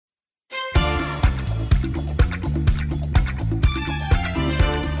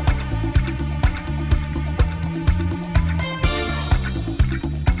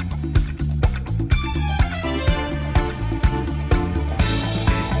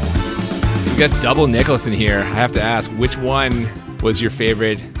got Double Nicholson here. I have to ask, which one was your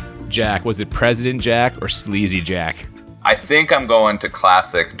favorite Jack? Was it President Jack or Sleazy Jack? I think I'm going to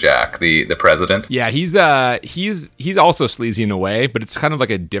classic Jack, the president. Yeah, he's also sleazy in a way, but it's kind of like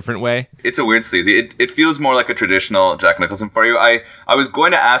a different way. It's a weird sleazy. It feels more like a traditional Jack Nicholson for you. I was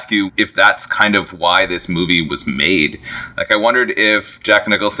going to ask you if that's kind of why this movie was made. Like, I wondered if Jack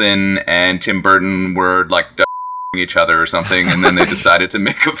Nicholson and Tim Burton were like each other or something, and then they decided to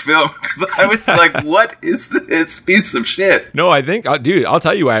make a film, because I was like, what is this piece of shit? No, I think, dude, I'll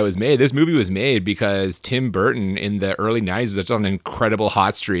tell you why it was made. This movie was made because Tim Burton in the early 90s was on an incredible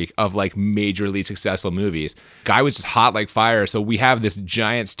hot streak of like majorly successful movies. Guy was just hot like fire, so we have this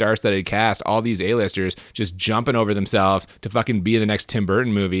giant star-studded cast, all these A-listers just jumping over themselves to fucking be in the next Tim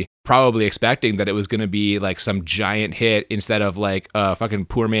Burton movie, probably expecting that it was going to be like some giant hit instead of like a fucking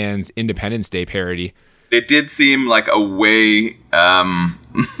poor man's Independence Day parody. It did seem like a way a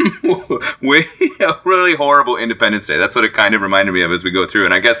really horrible Independence Day. That's what it kind of reminded me of as we go through.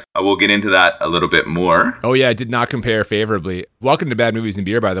 And I guess we'll get into that a little bit more. Oh, yeah, it did not compare favorably. Welcome to Bad Movies and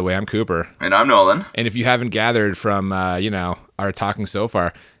Beer, by the way. I'm Cooper. And I'm Nolan. And if you haven't gathered from, our talking so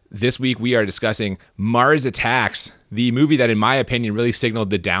far, this week we are discussing Mars Attacks, the movie that, in my opinion, really signaled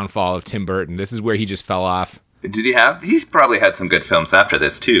the downfall of Tim Burton. This is where he just fell off. Did he have? He's probably had some good films after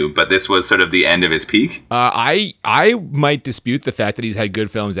this too, but this was sort of the end of his peak. I might dispute the fact that he's had good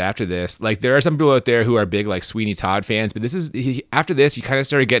films after this. Like, there are some people out there who are big like Sweeney Todd fans, but after this, he kind of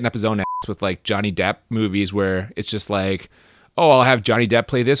started getting up his own ass with like Johnny Depp movies where it's just like, oh, I'll have Johnny Depp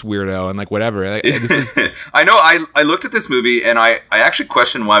play this weirdo and like whatever. I know. I looked at this movie and I actually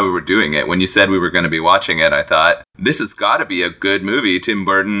questioned why we were doing it. When you said we were going to be watching it, I thought, this has got to be a good movie. Tim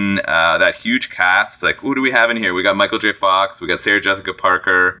Burton, that huge cast. Like, who do we have in here? We got Michael J. Fox. We got Sarah Jessica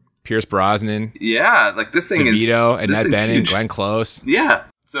Parker. Pierce Brosnan. Yeah, like this thing DeVito, is... DeVito, Annette Bening, Glenn Close. Yeah.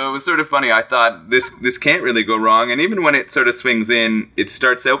 So it was sort of funny. I thought this can't really go wrong. And even when it sort of swings in, it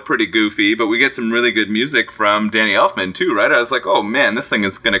starts out pretty goofy, but we get some really good music from Danny Elfman too, right? I was like, oh man, this thing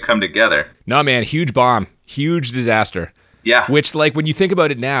is going to come together. No, man, huge bomb. Huge disaster. Yeah. Which, like, when you think about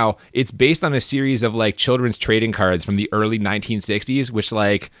it now, it's based on a series of, like, children's trading cards from the early 1960s, which,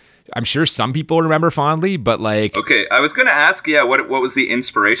 like, I'm sure some people remember fondly, but, like... Okay, I was going to ask, what was the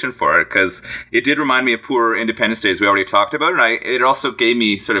inspiration for it? Because it did remind me of Poor Independence Day, as we already talked about, and it also gave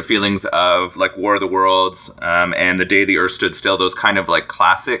me sort of feelings of, like, War of the Worlds and The Day the Earth Stood Still, those kind of, like,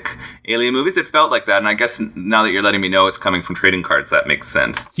 classic alien movies. It felt like that, and I guess now that you're letting me know it's coming from trading cards, that makes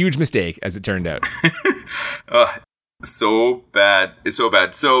sense. Huge mistake, as it turned out. So bad. It's so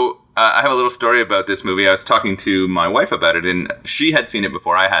bad. So I have a little story about this movie. I was talking to my wife about it, and she had seen it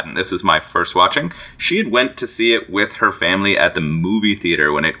before I hadn't. This is my first watching. She had went to see it with her family at the movie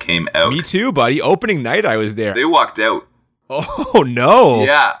theater when it came out. Me too, buddy. Opening night, I was there. They walked out. Oh, no.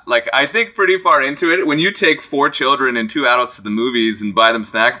 Yeah, like, I think pretty far into it. When you take 4 children and 2 adults to the movies and buy them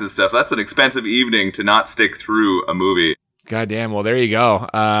snacks and stuff, that's an expensive evening to not stick through a movie. God damn. Well, there you go.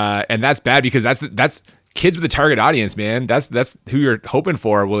 And that's bad because that's kids with a target audience, man. That's who you're hoping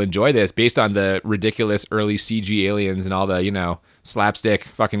for will enjoy this based on the ridiculous early CG aliens and all the, slapstick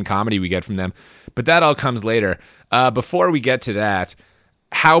fucking comedy we get from them. But that all comes later. Before we get to that,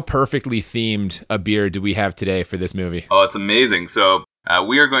 how perfectly themed a beer do we have today for this movie? Oh, it's amazing. So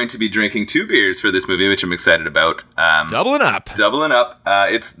we are going to be drinking 2 beers for this movie, which I'm excited about. Doubling up.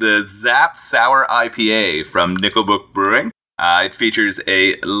 It's the Zap Sour IPA from Nickelbook Brewing. It features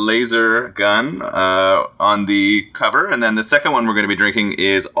a laser gun on the cover. And then the second one we're going to be drinking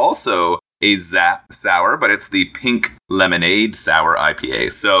is also a Zap Sour, but it's the Pink Lemonade Sour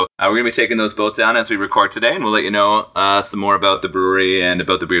IPA. So we're going to be taking those both down as we record today, and we'll let you know some more about the brewery and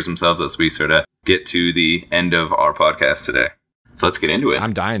about the beers themselves as we sort of get to the end of our podcast today. So let's get into it.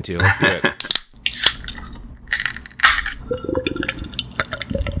 I'm dying to. Let's do it.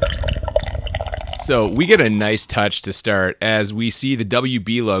 So we get a nice touch to start as we see the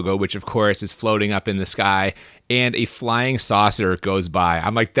WB logo, which of course is floating up in the sky, and a flying saucer goes by.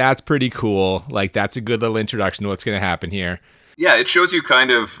 I'm like, that's pretty cool. Like, that's a good little introduction to what's going to happen here. Yeah, it shows you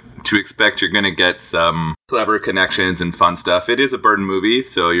kind of to expect you're going to get some clever connections and fun stuff. It is a Burton movie,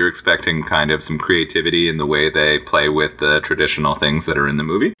 so you're expecting kind of some creativity in the way they play with the traditional things that are in the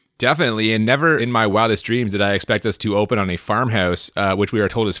movie. Definitely, and never in my wildest dreams did I expect us to open on a farmhouse, which we are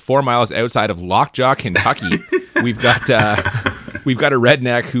told is 4 miles outside of Lockjaw, Kentucky. We've got a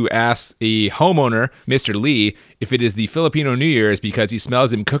redneck who asks a homeowner, Mr. Lee, if it is the Filipino New Year's because he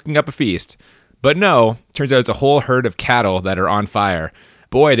smells him cooking up a feast. But no, turns out it's a whole herd of cattle that are on fire.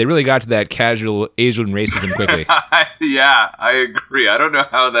 Boy, they really got to that casual Asian racism quickly. Yeah, I agree. I don't know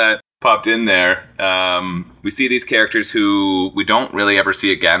how that popped in there. We see these characters who we don't really ever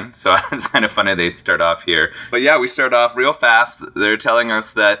see again, so it's kind of funny they start off here. But yeah, we start off real fast. They're telling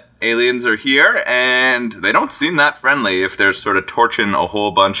us that aliens are here, and they don't seem that friendly if they're sort of torching a whole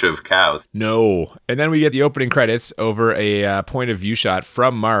bunch of cows. No. And then we get the opening credits over a point of view shot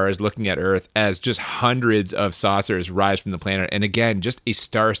from Mars looking at Earth as just hundreds of saucers rise from the planet. And again, just a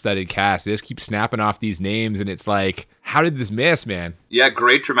star-studded cast. They just keep snapping off these names, and it's like, how did this miss, man? Yeah,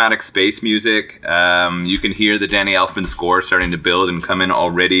 great dramatic space music. You can hear the Danny Elfman score starting to build and come in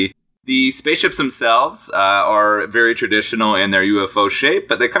already. The spaceships themselves are very traditional in their UFO shape,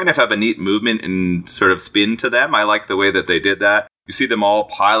 but they kind of have a neat movement and sort of spin to them. I like the way that they did that. You see them all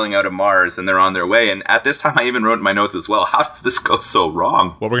piling out of Mars, and they're on their way. And at this time, I even wrote in my notes as well, how does this go so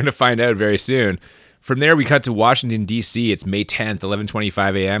wrong? Well, we're going to find out very soon. From there, we cut to Washington, D.C. It's May 10th,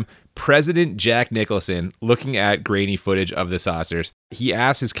 11:25 a.m. President Jack Nicholson looking at grainy footage of the saucers. He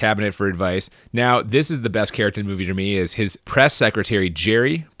asks his cabinet for advice. Now, this is the best character in the movie to me, is his press secretary,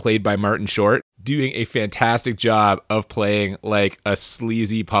 Jerry, played by Martin Short, doing a fantastic job of playing like a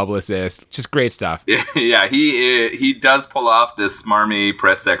sleazy publicist. Just great stuff. Yeah, he does pull off this smarmy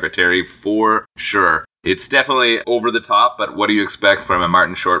press secretary for sure. It's definitely over the top, but what do you expect from a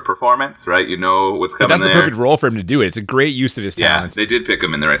Martin Short performance, right? You know what's coming there. That's the perfect role for him to do it. It's a great use of his talents. Yeah, they did pick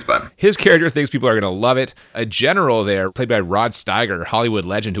him in the right spot. His character thinks people are going to love it. A general there, played by Rod Steiger, Hollywood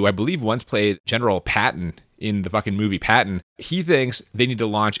legend, who I believe once played General Patton in the fucking movie Patton. He thinks they need to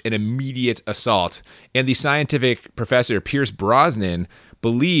launch an immediate assault. And the scientific professor, Pierce Brosnan,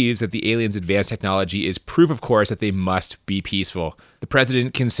 believes that the aliens' advanced technology is proof, of course, that they must be peaceful. The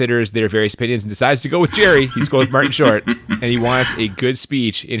president considers their various opinions and decides to go with Jerry. He's going with Martin Short, and he wants a good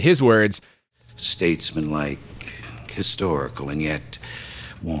speech. In his words, statesmanlike, historical, and yet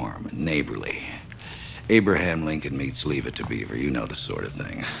warm and neighborly. Abraham Lincoln meets Leave It to Beaver. You know the sort of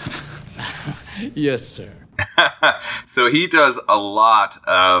thing. Yes, sir. So he does a lot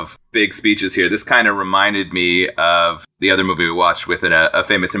of big speeches here. This kind of reminded me of the other movie we watched with a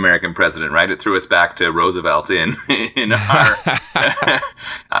famous American president, right? It threw us back to Roosevelt in our...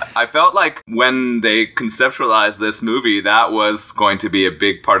 I felt like when they conceptualized this movie, that was going to be a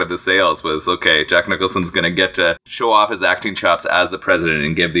big part of the sales was, okay, Jack Nicholson's going to get to show off his acting chops as the president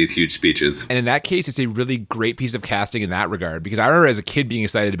and give these huge speeches. And in that case, it's a really great piece of casting in that regard, because I remember as a kid being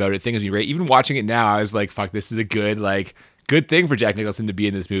excited about it, thinking it was great. Even watching it now, I was like, fuck, this is a good thing for Jack Nicholson to be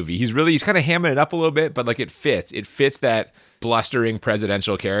in this movie. He's kind of hamming it up a little bit, but like it fits. It fits that blustering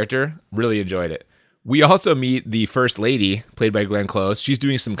presidential character. Really enjoyed it. We also meet the First Lady, played by Glenn Close. She's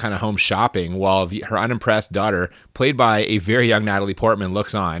doing some kind of home shopping while her unimpressed daughter, played by a very young Natalie Portman,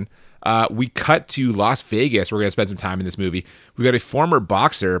 looks on. We cut to Las Vegas. We're going to spend some time in this movie. We've got a former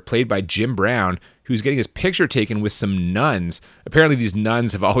boxer, played by Jim Brown, who's getting his picture taken with some nuns. Apparently these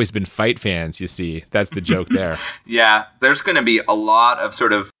nuns have always been fight fans, you see. That's the joke there. Yeah, there's going to be a lot of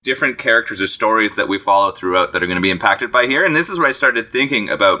sort of different characters or stories that we follow throughout that are going to be impacted by here. And this is where I started thinking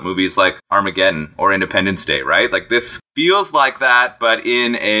about movies like Armageddon or Independence Day, right? Like this feels like that, but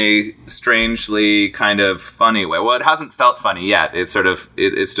in a strangely kind of funny way. Well, it hasn't felt funny yet. It's sort of,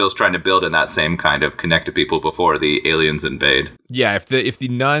 it's still trying to build in that same kind of connect to people before the aliens invade. Yeah, if the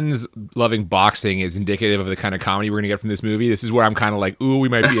nuns loving boxing is indicative of the kind of comedy we're going to get from this movie, this is where I'm kind of like, ooh, we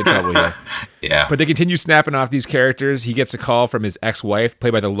might be in trouble here. Yeah. But they continue snapping off these characters. He gets a call from his ex-wife,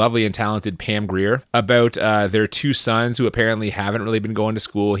 played by the lovely and talented Pam Grier, about their two sons who apparently haven't really been going to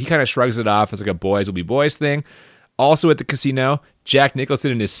school. He kind of shrugs it off as like a boys will be boys thing. Also at the casino, Jack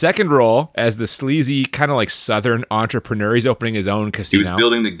Nicholson in his second role as the sleazy, kind of like Southern entrepreneur. He's opening his own casino. He was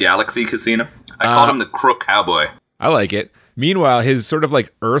building the Galaxy Casino. I called him the Crook Cowboy. I like it. Meanwhile, his sort of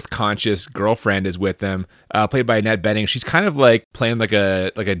like Earth-conscious girlfriend is with them, played by Annette Bening. She's kind of like playing like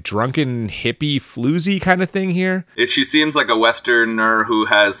a drunken hippie floozy kind of thing here. She seems like a Westerner who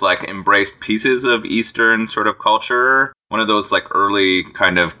has like embraced pieces of Eastern sort of culture. One of those like early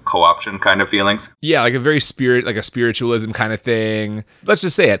kind of co-option kind of feelings. Yeah, like a very like a spiritualism kind of thing. Let's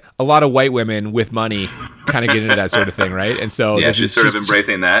just say it. A lot of white women with money kind of get into that sort of thing, right? And so yeah, she's sort of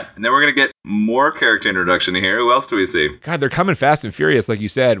embracing that. And then we're going to get more character introduction here. Who else do we see? God, they're coming fast and furious, like you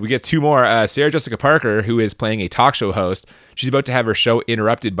said. We get two more. Sarah Jessica Parker, who is playing a talk show host. She's about to have her show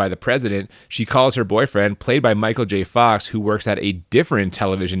interrupted by the president. She calls her boyfriend, played by Michael J. Fox, who works at a different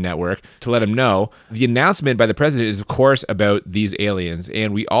television network, to let him know. The announcement by the president is, of course, about these aliens.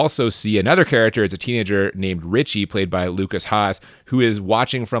 And we also see another character. It's a teenager named Richie, played by Lucas Haas, who is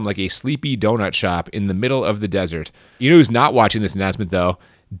watching from like a sleepy donut shop in the middle of the desert. You know who's not watching this announcement, though?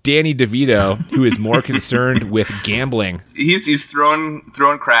 Danny DeVito, who is more concerned with gambling. He's throwing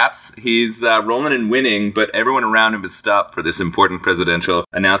craps. He's rolling and winning, but everyone around him is stopped for this important presidential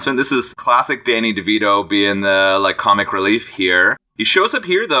announcement. This is classic Danny DeVito being the comic relief here. He shows up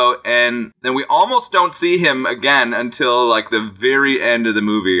here, though, and then we almost don't see him again until, the very end of the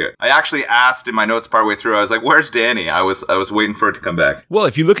movie. I actually asked in my notes partway through, I was like, where's Danny? I was waiting for it to come back. Well,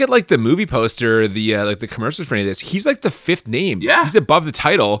 if you look at, the movie poster, the commercials for any of this, he's, the 5th name. Yeah. He's above the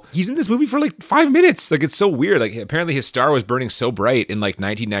title. He's in this movie for, 5 minutes. It's so weird. Apparently his star was burning so bright in,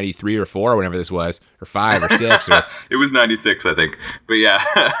 1993 or 4 or whenever this was, or 5 or 6. Or... It was 96, I think. But, yeah.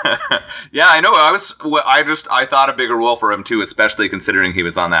 Yeah, I know. I thought a bigger role for him, too, especially considering he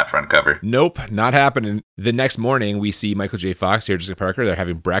was on that front cover. Nope, not happening. The next morning, we see Michael J. Fox, Sarah Jessica Parker. They're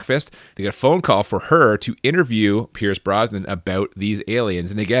having breakfast. They get a phone call for her to interview Pierce Brosnan about these aliens.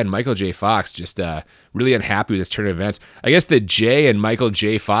 And again, Michael J. Fox just really unhappy with this turn of events. I guess the J in Michael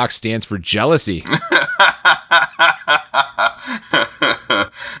J. Fox stands for jealousy.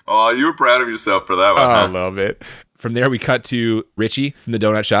 Oh, you were proud of yourself for that one. I love it. From there, we cut to Richie from the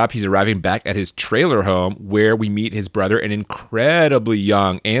donut shop. He's arriving back at his trailer home where we meet his brother, an incredibly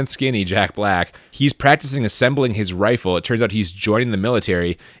young and skinny Jack Black. He's practicing assembling his rifle. It turns out he's joining the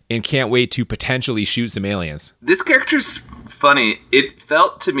military and can't wait to potentially shoot some aliens. This character's funny. It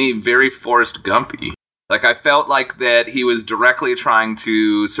felt to me very Forrest Gumpy. I felt like that he was directly trying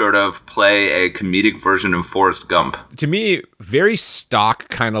to sort of play a comedic version of Forrest Gump. To me, very stock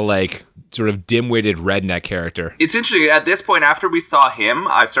kind of sort of dim-witted redneck character. It's interesting. At this point, after we saw him,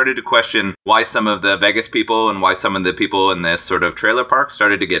 I started to question why some of the Vegas people and why some of the people in this sort of trailer park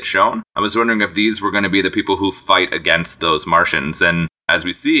started to get shown. I was wondering if these were going to be the people who fight against those Martians. And as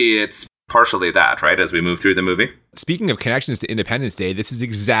we see, it's partially that, right, as we move through the movie. Speaking of connections to Independence Day, this is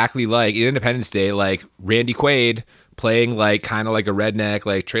exactly like in Independence Day, Randy Quaid playing kind of like a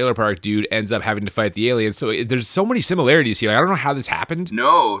redneck, trailer park dude ends up having to fight the aliens. So there's so many similarities here. I don't know how this happened.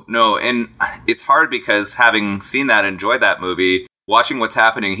 No. And it's hard because having seen that, enjoyed that movie, watching what's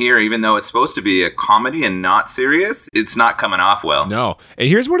happening here, even though it's supposed to be a comedy and not serious, it's not coming off well. No. And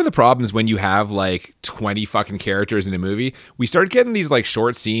here's one of the problems when you have 20 fucking characters in a movie. We start getting these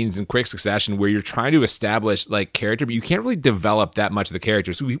short scenes in quick succession where you're trying to establish character, but you can't really develop that much of the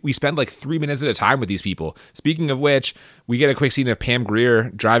characters. So we spend 3 minutes at a time with these people. Speaking of which, we get a quick scene of Pam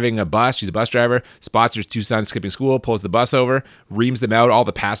Grier driving a bus. She's a bus driver, spots her 2 sons skipping school, pulls the bus over, reams them out. All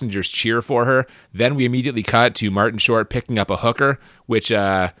the passengers cheer for her. Then we immediately cut to Martin Short picking up a hooker, which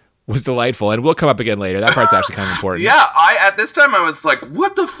was delightful, and will come up again later. That part's actually kind of important. Yeah, at this time I was like,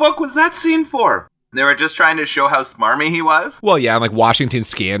 what the fuck was that scene for? They were just trying to show how smarmy he was? Well, yeah, and Washington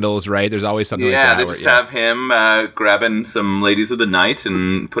scandals, right? There's always something like that. Yeah, they just have him grabbing some ladies of the night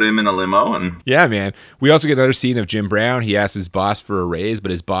and put him in a limo. And yeah, man. We also get another scene of Jim Brown. He asks his boss for a raise,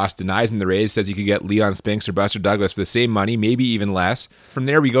 but his boss denies him the raise, says he could get Leon Spinks or Buster Douglas for the same money, maybe even less. From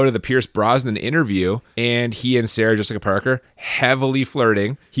there, we go to the Pierce Brosnan interview, and he and Sarah Jessica Parker heavily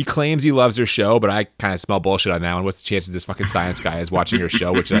flirting. He claims he loves her show, but I kind of smell bullshit on that one. What's the chances this fucking science guy is watching her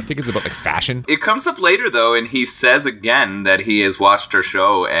show, which I think is about fashion? It comes up later, though, and he says again that he has watched her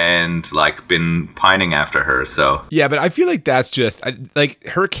show and been pining after her. So yeah, but I feel like that's just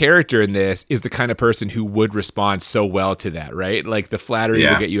her character in this is the kind of person who would respond so well to that, right? The flattery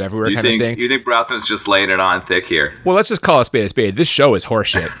will get you everywhere kind of thing. You think Brosnan's just laying it on thick here? Well, let's just call a spade a spade. This show is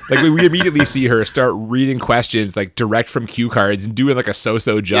horseshit. We immediately see her start reading questions direct from cue cards and doing a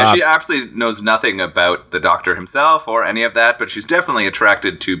so-so job. Yeah, she absolutely knows nothing about the Doctor himself or any of that, but she's definitely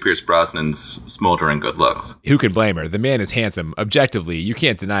attracted to Pierce Brosnan's smoldering good looks. Who can blame her? The man is handsome. Objectively, you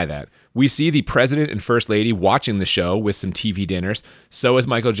can't deny that. We see the president and first lady watching the show with some TV dinners. So is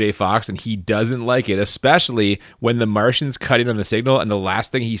Michael J. Fox, and he doesn't like it, especially when the Martians cut in on the signal, and the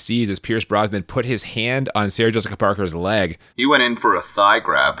last thing he sees is Pierce Brosnan put his hand on Sarah Jessica Parker's leg. He went in for a thigh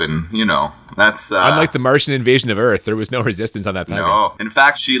grab, and, that's... Unlike the Martian invasion of Earth, there was no resistance on that thigh grab. No. In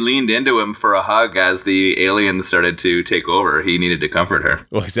fact, she leaned into him for a hug as the aliens started to take over. He needed to comfort her.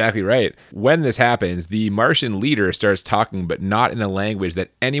 Well, exactly right. When this happens, the Martian leader starts talking, but not in a language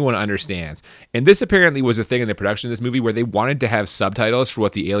that anyone understands. And this apparently was a thing in the production of this movie where they wanted to have subtitles for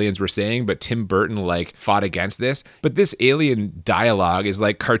what the aliens were saying, but Tim Burton fought against this. But this alien dialogue is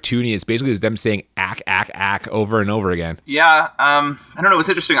cartoony. It's basically just them saying ack, ack, ack over and over again. Yeah, I don't know. It's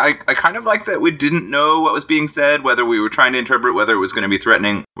interesting. I kind of like that we didn't know what was being said, whether we were trying to interpret whether it was going to be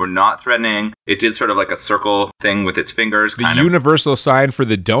threatening or not threatening. It did sort of a circle thing with its fingers. The universal sign for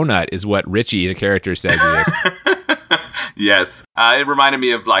the donut is what Richie, the character, says it is. Yes. It reminded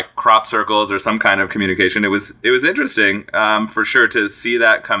me of like crop circles or some kind of communication. It was interesting for sure to see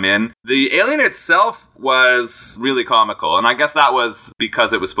that come in. The alien itself was really comical, and I guess that was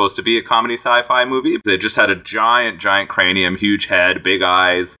because it was supposed to be a comedy sci-fi movie. They just had a giant cranium, huge head, big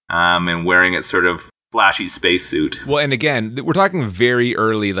eyes, and wearing it sort of flashy spacesuit. Well, and again, we're talking very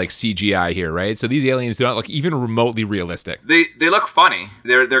early like CGI here, right? So these aliens do not look even remotely realistic. They look funny.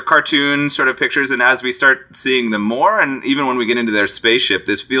 They're cartoon sort of pictures, and as we start seeing them more, and even when we get into their spaceship,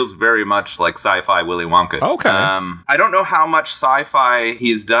 this feels very much like sci-fi Willy Wonka. Okay. I don't know how much sci-fi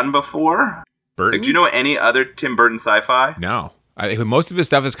he's done before. Burton? Like, do you know any other Tim Burton sci-fi? No. I think most of his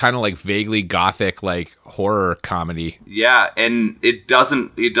stuff is kind of like vaguely gothic, like horror comedy. Yeah, and it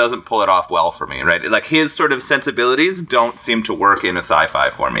doesn't pull it off well for me, right? Like his sort of sensibilities don't seem to work in a sci-fi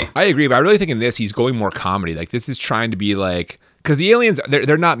for me. I agree, but I really think in this he's going more comedy. Like this is trying to be like, because the aliens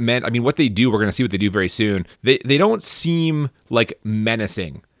they're not meant. I mean, what they do, we're going to see what they do very soon. They don't seem like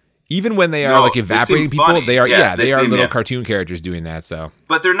menacing. Even when they are like evaporating people, funny. they are they are little yeah. cartoon characters doing that. So,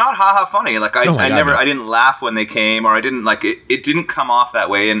 but they're not haha funny. Like I didn't laugh when they came, or I didn't like it. It didn't come off that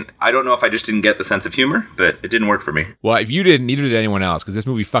way, and I don't know if I just didn't get the sense of humor, but it didn't work for me. Well, if you didn't, neither did anyone else, because this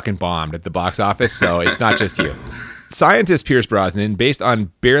movie fucking bombed at the box office. So it's not just you. Scientist Pierce Brosnan, based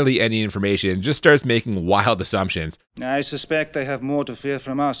on barely any information, just starts making wild assumptions. I suspect they have more to fear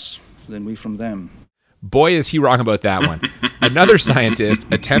from us than we from them. Boy, is he wrong about that one. Another scientist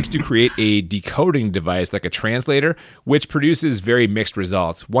attempts to create a decoding device like a translator, which produces very mixed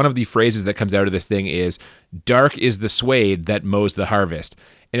results. One of the phrases that comes out of this thing is, "Dark is the Swade that mows the harvest."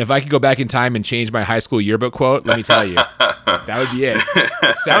 And if I could go back in time and change my high school yearbook quote, let me tell you, that would be it.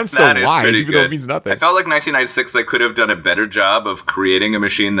 It sounds so wise, even though it means nothing. I felt like 1996, they could have done a better job of creating a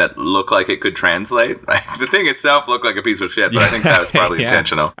machine that looked like it could translate. Like, the thing itself looked like a piece of shit, but I think that was probably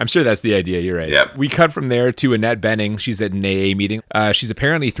intentional. I'm sure that's the idea. You're right. Yep. We cut from there to Annette Bening. She's at an AA meeting. She's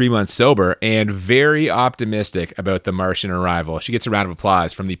apparently 3 months sober and very optimistic about the Martian arrival. She gets a round of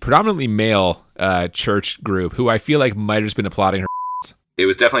applause from the predominantly male church group, who I feel like might have just been applauding her. It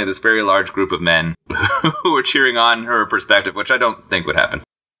was definitely this very large group of men who were cheering on her perspective, which I don't think would happen.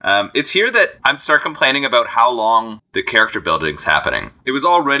 It's here that I start complaining about how long the character building's happening. It was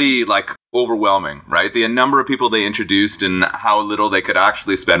already, like, overwhelming, right? The number of people they introduced and how little they could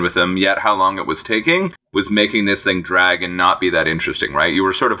actually spend with them, yet how long it was taking, was making this thing drag and not be that interesting, right? You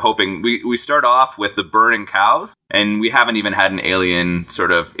were sort of hoping... We start off with the burning cows, and we haven't even had an alien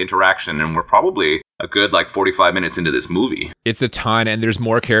sort of interaction, and we're probably a good, 45 minutes into this movie. It's a ton, and there's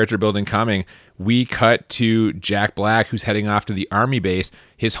more character building coming. We cut to Jack Black, who's heading off to the army base.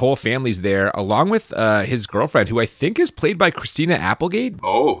 His whole family's there, along with his girlfriend, who I think is played by Christina Applegate.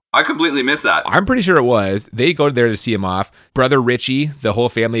 Oh, I completely missed that. I'm pretty sure it was. They go there to see him off. Brother Richie, the whole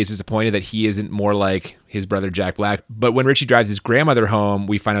family is disappointed that he isn't more like his brother Jack Black. But when Richie drives his grandmother home,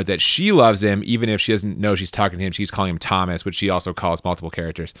 we find out that she loves him, even if she doesn't know she's talking to him. She's calling him Thomas, which she also calls multiple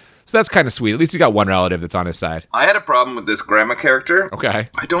characters. So that's kind of sweet. At least he's got one relative that's on his side. I had a problem with this grandma character. Okay.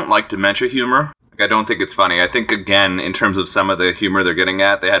 I don't like dementia humor. I don't think it's funny. I think, again, in terms of some of the humor they're getting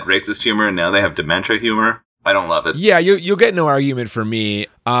at, they had racist humor and now they have dementia humor. I don't love it. Yeah, you'll get no argument from me.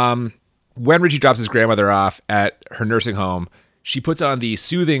 When Richie drops his grandmother off at her nursing home, she puts on the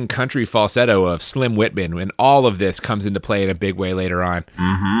soothing country falsetto of Slim Whitman, and all of this comes into play in a big way later on.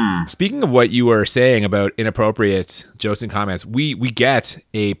 Mm-hmm. Speaking of what you were saying about inappropriate jokes and comments, we get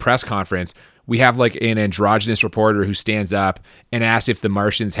a press conference. We have like an androgynous reporter who stands up and asks if the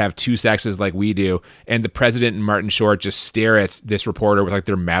Martians have two sexes like we do, and the president and Martin Short just stare at this reporter with like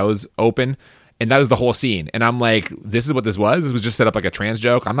their mouths open. And that was the whole scene. And I'm like, this is what this was? This was just set up like a trans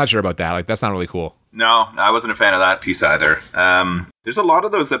joke? I'm not sure about that. Like, that's not really cool. No, I wasn't a fan of that piece either. There's a lot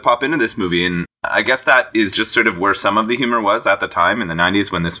of those that pop into this movie, and I guess that is just sort of where some of the humor was at the time in the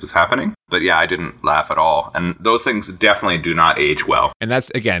 90s when this was happening. But yeah, I didn't laugh at all. And those things definitely do not age well. And that's,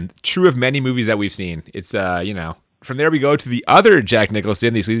 again, true of many movies that we've seen. It's, From there we go to the other Jack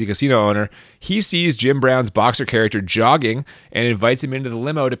Nicholson, the sleazy casino owner. He sees Jim Brown's boxer character jogging and invites him into the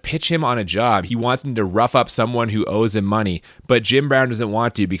limo to pitch him on a job. He wants him to rough up someone who owes him money, but Jim Brown doesn't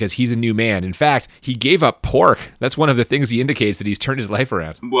want to because he's a new man. In fact, he gave up pork. That's one of the things he indicates that he's turned his life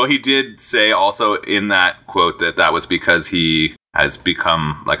around. Well, he did say also in that quote that was because he has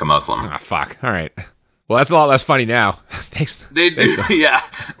become like a Muslim. Ah, fuck. All right. Well, that's a lot less funny now. Thanks. They do, yeah.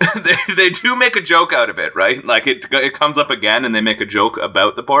 they do make a joke out of it, right? Like it comes up again, and they make a joke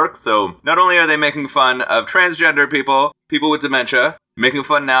about the pork. So not only are they making fun of transgender people people with dementia, making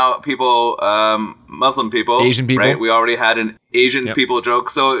fun now people, Muslim people, Asian people. right? We already had an Asian Yep. people joke.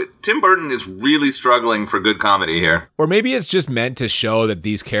 So Tim Burton is really struggling for good comedy here. Or maybe it's just meant to show that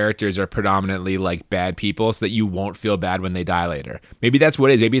these characters are predominantly like bad people so that you won't feel bad when they die later. Maybe that's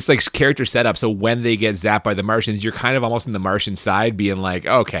what it is. Maybe it's like character setup. So when they get zapped by the Martians, you're kind of almost on the Martian side being like,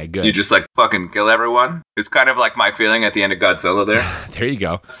 okay, good. You just like fucking kill everyone. It's kind of like my feeling at the end of Godzilla there. There you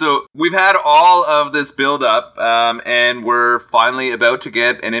go. So we've had all of this build up, and we're finally about to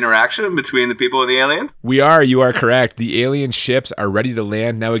get an interaction between the people and the aliens. You are correct. The alien ships are ready to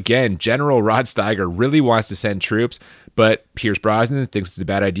land. Now again, General Rod Steiger really wants to send troops, but Pierce Brosnan thinks it's a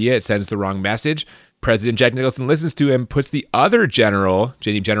bad idea. It sends the wrong message. President Jack Nicholson listens to him, puts the other general,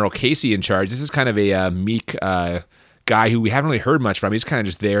 General Casey, in charge. This is kind of a meek guy who we haven't really heard much from. He's kind of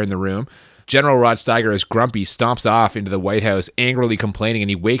just there in the room. General Rod Steiger is grumpy, stomps off into the White House, angrily complaining, and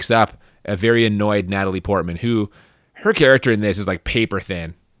he wakes up a very annoyed Natalie Portman, who her character in this is like paper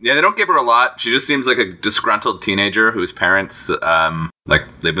thin. Yeah, they don't give her a lot. She just seems like a disgruntled teenager whose parents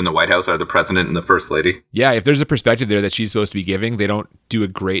live in the White House, are the president and the first lady. Yeah, if there's a perspective there that she's supposed to be giving, they don't do a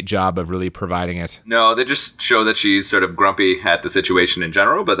great job of really providing it. No, they just show that she's sort of grumpy at the situation in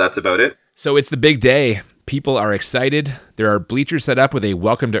general, but that's about it. So it's the big day. People are excited. There are bleachers set up with a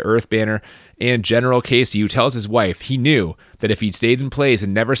Welcome to Earth banner, and General Casey, who tells his wife he knew that if he'd stayed in place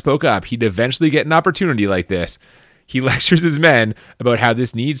and never spoke up, he'd eventually get an opportunity like this. He lectures his men about how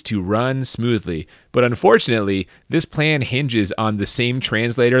this needs to run smoothly. But unfortunately, this plan hinges on the same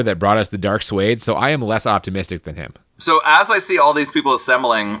translator that brought us the Dark Suede, so I am less optimistic than him. So as I see all these people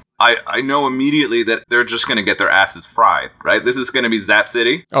assembling, I know immediately that they're just going to get their asses fried, right? This is going to be Zap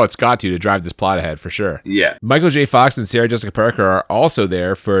City. Oh, it's got to drive this plot ahead, for sure. Yeah. Michael J. Fox and Sarah Jessica Parker are also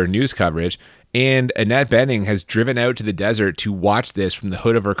there for news coverage, and Annette Bening has driven out to the desert to watch this from the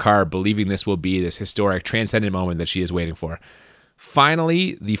hood of her car, believing this will be this historic, transcendent moment that she is waiting for.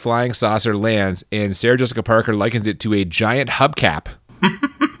 Finally, the flying saucer lands, and Sarah Jessica Parker likens it to a giant hubcap.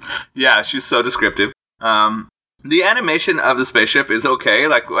 Yeah, she's so descriptive. The animation of the spaceship is okay.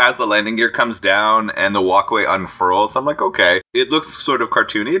 Like, as the landing gear comes down and the walkway unfurls, I'm like, okay. It looks sort of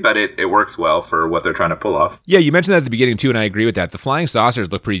cartoony, but it works well for what they're trying to pull off. Yeah, you mentioned that at the beginning, too, and I agree with that. The flying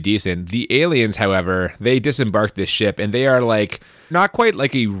saucers look pretty decent. The aliens, however, they disembark this ship, and they are like... not quite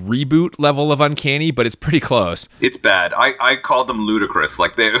like a reboot level of uncanny, but it's pretty close. It's bad. I called them ludicrous.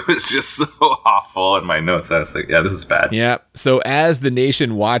 Like, it was just so awful in my notes. I was like, yeah, this is bad. Yeah. So as the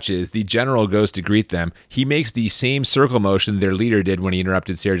nation watches, the general goes to greet them. He makes the same circle motion their leader did when he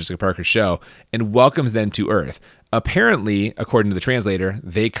interrupted Sarah Jessica Parker's show and welcomes them to Earth. Apparently, according to the translator,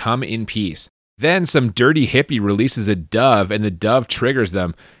 they come in peace. Then some dirty hippie releases a dove, and the dove triggers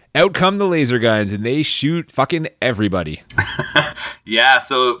them. Out come the laser guns, and they shoot fucking everybody. Yeah,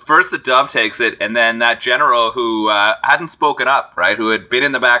 so first the dove takes it, and then that general who hadn't spoken up, right, who had been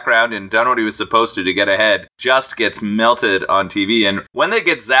in the background and done what he was supposed to get ahead, just gets melted on TV. And when they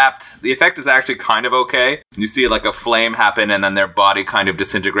get zapped, the effect is actually kind of okay. You see like a flame happen, and then their body kind of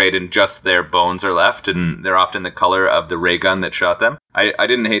disintegrate, and just their bones are left, and they're often the color of the ray gun that shot them. I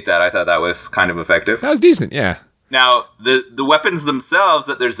didn't hate that. I thought that was kind of effective. That was decent, yeah. Now, the weapons themselves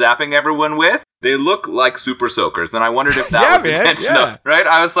that they're zapping everyone with, they look like super soakers, and I wondered if that was intentional, right?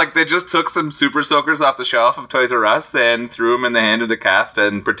 I was like, they just took some super soakers off the shelf of Toys R Us and threw them in the hand of the cast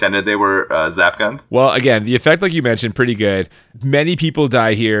and pretended they were zap guns. Well, again, the effect, like you mentioned, pretty good. Many people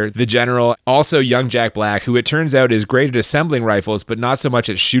die here. The general, also young Jack Black, who it turns out is great at assembling rifles, but not so much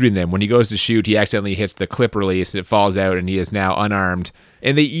at shooting them. When he goes to shoot, he accidentally hits the clip release, it falls out, and he is now unarmed.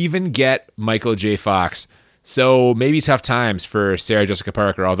 And they even get Michael J. Fox. So maybe tough times for Sarah Jessica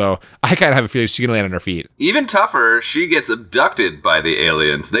Parker, although I kind of have a feeling she's going to land on her feet. Even tougher, she gets abducted by the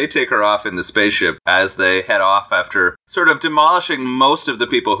aliens. They take her off in the spaceship as they head off after sort of demolishing most of the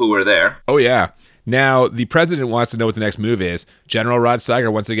people who were there. Oh, yeah. Now, the president wants to know what the next move is. General Rod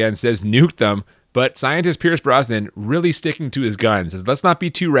Steiger once again says nuke them, but scientist Pierce Brosnan really sticking to his guns. Says, let's not be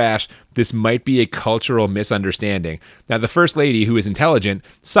too rash. This might be a cultural misunderstanding. Now, the first lady, who is intelligent,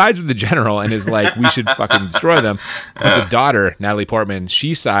 sides with the general and is like, we should fucking destroy them. But the daughter, Natalie Portman,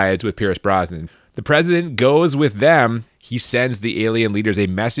 she sides with Pierce Brosnan. The president goes with them. He sends the alien leaders a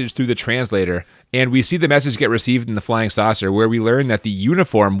message through the translator, and we see the message get received in the flying saucer, where we learn that the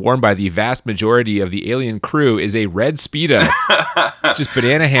uniform worn by the vast majority of the alien crew is a red Speedo. Just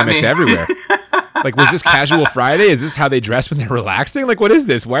banana hammocks everywhere. Like, was this casual Friday? Is this how they dress when they're relaxing? Like, what is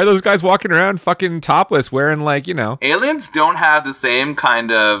this? Why are those guys walking around fucking topless wearing, like, you know? Aliens don't have the same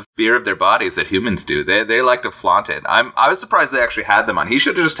kind of fear of their bodies that humans do. They like to flaunt it. I was surprised they actually had them on. He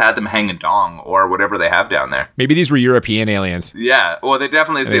should have just had them hang a dong or whatever they have down there. Maybe these were European aliens. Yeah, well, they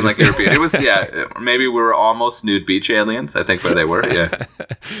definitely seem like European. It was, maybe we were almost nude beach aliens, I think, where they were, yeah.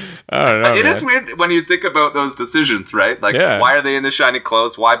 I don't know, It is weird when you think about those decisions, right? Like, why are they in the shiny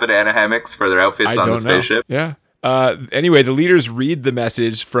clothes? Why banana hammocks for their outfits on the spaceship? Yeah. Anyway, the leaders read the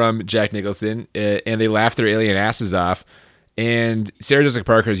message from Jack Nicholson, and they laugh their alien asses off. And Sarah Jessica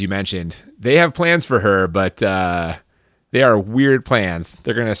Parker, as you mentioned, they have plans for her, but they are weird plans.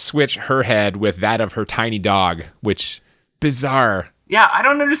 They're going to switch her head with that of her tiny dog, which, bizarre. Yeah, I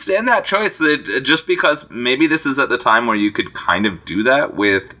don't understand that choice. That just because maybe this is at the time where you could kind of do that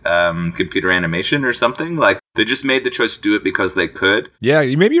with computer animation or something. Like, they just made the choice to do it because they could. Yeah,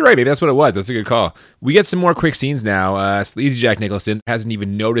 maybe you're right. Maybe that's what it was. That's a good call. We get some more quick scenes now. Sleazy Jack Nicholson hasn't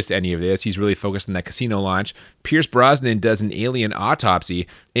even noticed any of this. He's really focused on that casino launch. Pierce Brosnan does an alien autopsy,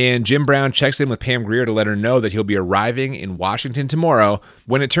 and Jim Brown checks in with Pam Grier to let her know that he'll be arriving in Washington tomorrow,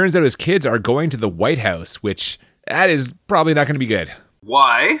 when it turns out his kids are going to the White House, which... that is probably not going to be good.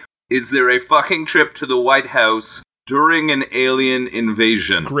 Why is there a fucking trip to the White House during an alien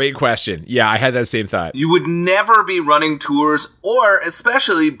invasion? Great question. Yeah, I had that same thought. You would never be running tours or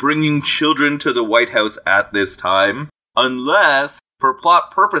especially bringing children to the White House at this time unless, for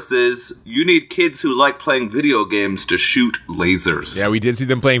plot purposes, you need kids who like playing video games to shoot lasers. Yeah, we did see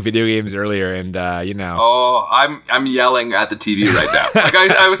them playing video games earlier, and you know. Oh, I'm yelling at the TV right now. Like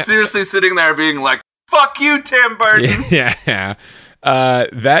I was seriously sitting there being like, "Fuck you, Tim Burton." Yeah.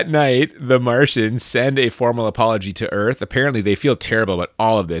 That night, the Martians send a formal apology to Earth. Apparently, they feel terrible about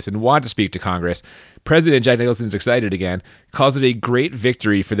all of this and want to speak to Congress. President Jack Nicholson's excited again, calls it a great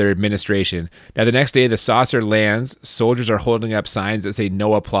victory for their administration. Now, the next day, the saucer lands. Soldiers are holding up signs that say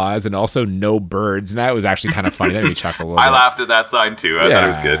no applause and also no birds. And that was actually kind of funny. That made me chuckle a little bit. I laughed at that sign, too. I thought it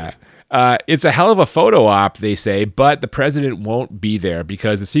was good. It's a hell of a photo op, they say, but the president won't be there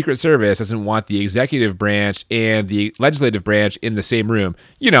because the Secret Service doesn't want the executive branch and the legislative branch in the same room,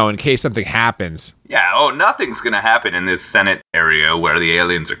 you know, in case something happens. Yeah, nothing's going to happen in this Senate area where the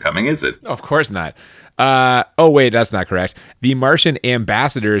aliens are coming, is it? Of course not. Wait, that's not correct. The Martian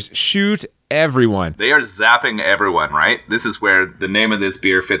ambassadors shoot everyone. They are zapping everyone, right? This is where the name of this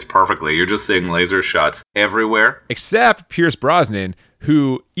beer fits perfectly. You're just seeing laser shots everywhere. Except Pierce Brosnan,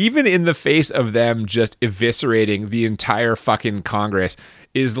 who, even in the face of them just eviscerating the entire fucking Congress,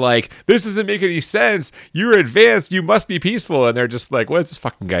 is like, this doesn't make any sense. You're advanced. You must be peaceful. And they're just like, what is this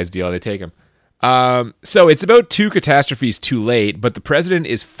fucking guy's deal? And they take him. So it's about two catastrophes too late, but the president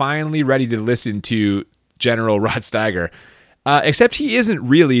is finally ready to listen to General Rod Steiger. Except he isn't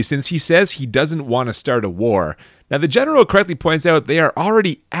really, since he says he doesn't want to start a war. Now, the general correctly points out they are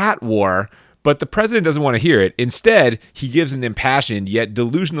already at war, but the president doesn't want to hear it. Instead, he gives an impassioned yet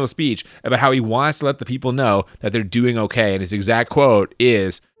delusional speech about how he wants to let the people know that they're doing okay. And his exact quote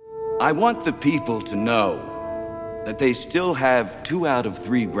is, I want the people to know that they still have 2 out of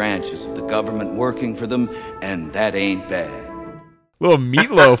 3 branches of the government working for them, and that ain't bad. Little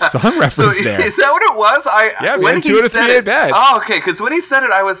Meatloaf song reference so, there. Is that what it was? Yeah, when man, 2 out of 3 ain't bad. Oh, okay, because when he said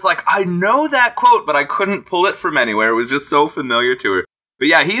it, I was like, I know that quote, but I couldn't pull it from anywhere. It was just so familiar to her. But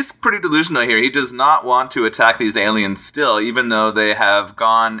yeah, he's pretty delusional here. He does not want to attack these aliens still, even though they have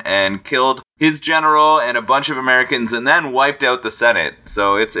gone and killed his general and a bunch of Americans and then wiped out the Senate.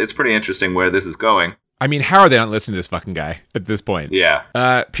 So it's pretty interesting where this is going. I mean, how are they not listening to this fucking guy at this point?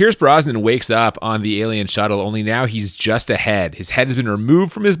 Yeah. Pierce Brosnan wakes up on the alien shuttle, only now he's just a head. His head has been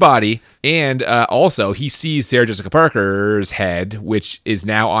removed from his body, and also he sees Sarah Jessica Parker's head, which is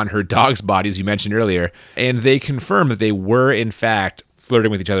now on her dog's body, as you mentioned earlier, and they confirm that they were, in fact,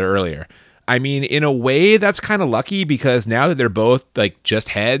 flirting with each other earlier. I mean, in a way, that's kind of lucky because now that they're both, like, just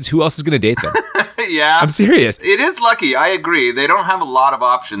heads, who else is going to date them? Yeah. I'm serious. It is lucky. I agree. They don't have a lot of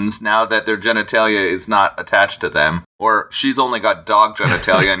options now that their genitalia is not attached to them. Or she's only got dog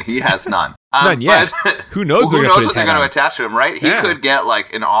genitalia and he has none. None yet. Who knows what they're going to to attach to him, right? He could get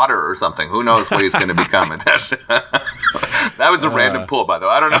like an otter or something. Who knows what he's going to become attached to. That was a random pull, by the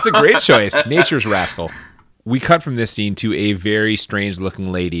way. I don't know. That's a great choice. Nature's rascal. We cut from this scene to a very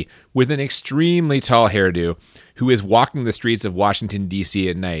strange-looking lady with an extremely tall hairdo who is walking the streets of Washington, D.C.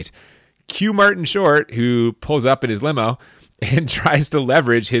 at night. Q Martin Short, who pulls up in his limo and tries to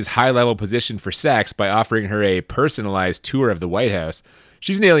leverage his high-level position for sex by offering her a personalized tour of the White House.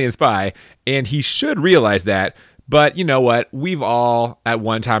 She's an alien spy, and he should realize that, But you know what? We've all, at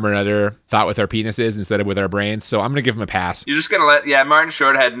one time or another, thought with our penises instead of with our brains. So I'm going to give him a pass. You're just going to Martin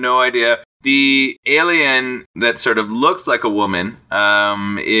Short had no idea. The alien that sort of looks like a woman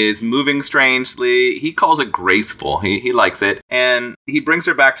is moving strangely. He calls it graceful. He likes it. And he brings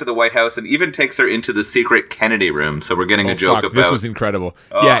her back to the White House and even takes her into the secret Kennedy room. So we're getting a joke about... This was incredible.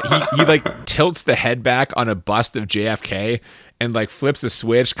 Oh. Yeah, he like tilts the head back on a bust of JFK and like flips a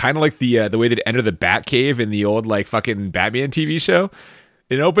switch, kind of like the way they'd enter the Batcave in the old like fucking Batman TV show.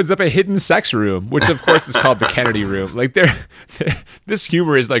 It opens up a hidden sex room, which of course is called the Kennedy room. Like this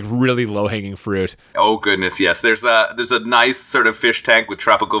humor is like really low-hanging fruit. Oh goodness, yes. There's a nice sort of fish tank with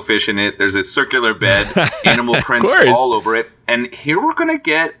tropical fish in it. There's a circular bed, animal prints all over it. And here we're going to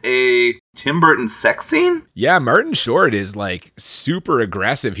get a Tim Burton sex scene? Yeah, Martin Short is like super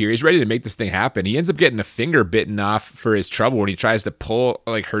aggressive here. He's ready to make this thing happen. He ends up getting a finger bitten off for his trouble when he tries to pull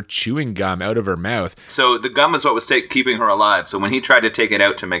like her chewing gum out of her mouth. So the gum is what was keeping her alive. So when he tried to take it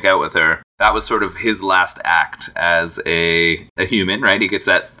out to make out with her, that was sort of his last act as a human, right? He gets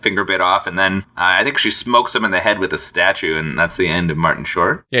that finger bit off, and then I think she smokes him in the head with a statue, and that's the end of Martin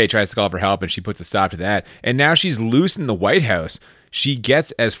Short. Yeah, he tries to call for help, and she puts a stop to that. And now she's loose in the White House. She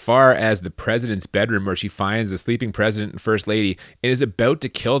gets as far as the president's bedroom where she finds the sleeping president and first lady and is about to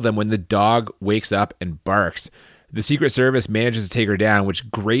kill them when the dog wakes up and barks. The Secret Service manages to take her down,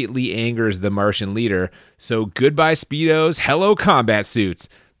 which greatly angers the Martian leader. So goodbye Speedos, hello combat suits.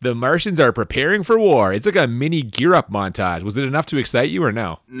 The Martians are preparing for war. It's like a mini gear-up montage. Was it enough to excite you or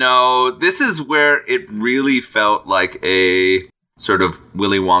no? No, this is where it really felt like a sort of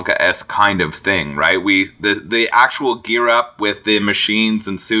Willy Wonka-esque kind of thing, right? The actual gear up with the machines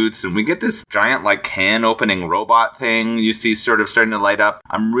and suits, and we get this giant like can opening robot thing you see sort of starting to light up.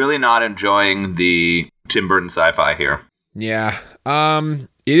 I'm really not enjoying the Tim Burton sci-fi here. Yeah.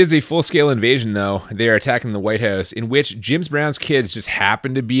 It is a full-scale invasion, though. They are attacking the White House, in which James Brown's kids just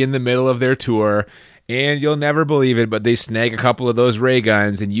happen to be in the middle of their tour. And you'll never believe it, but they snag a couple of those ray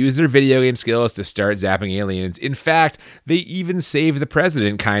guns and use their video game skills to start zapping aliens. In fact, they even save the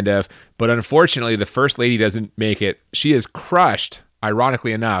president, kind of. But unfortunately, the first lady doesn't make it. She is crushed,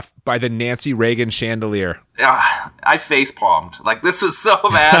 ironically enough, by the Nancy Reagan chandelier. I facepalmed. Like, this was so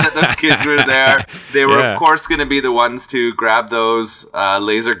bad that those kids were there. They were, of course, going to be the ones to grab those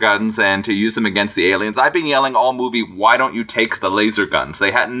laser guns and to use them against the aliens. I've been yelling all movie, why don't you take the laser guns?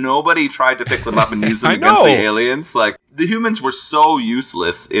 Nobody tried to pick them up and use them against the aliens. Like, the humans were so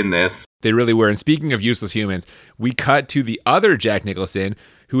useless in this. They really were. And speaking of useless humans, we cut to the other Jack Nicholson,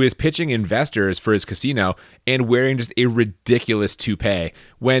 who is pitching investors for his casino and wearing just a ridiculous toupee.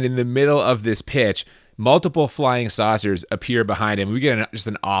 When in the middle of this pitch, multiple flying saucers appear behind him. We get just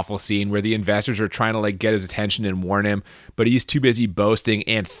an awful scene where the investors are trying to like get his attention and warn him, but he's too busy boasting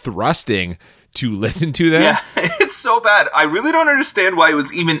and thrusting to listen to them. Yeah, it's so bad. I really don't understand why it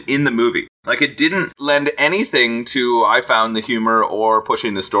was even in the movie. Like, it didn't lend anything to, I found, the humor or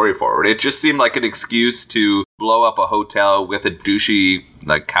pushing the story forward. It just seemed like an excuse to blow up a hotel with a douchey,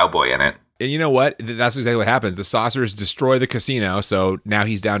 like, cowboy in it. And you know what? That's exactly what happens. The saucers destroy the casino, so now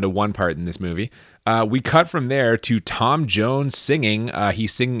he's down to one part in this movie. We cut from there to Tom Jones singing.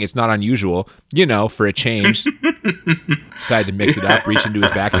 He's singing It's Not Unusual, for a change. Decided to mix it up, reach into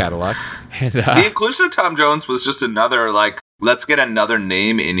his back catalog. And, the inclusion of Tom Jones was just another, like, let's get another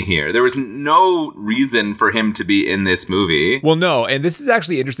name in here. There was no reason for him to be in this movie. Well, no, and this is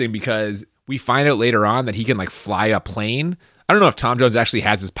actually interesting because we find out later on that he can, like, fly a plane. I don't know if Tom Jones actually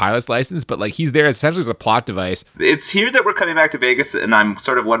has his pilot's license, but like he's there essentially as a plot device. It's here that we're coming back to Vegas, and I'm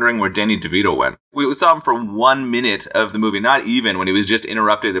sort of wondering where Danny DeVito went. We saw him for 1 minute of the movie, not even, when he was just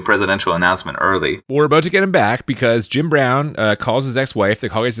interrupting the presidential announcement early. We're about to get him back because Jim Brown calls his ex-wife. The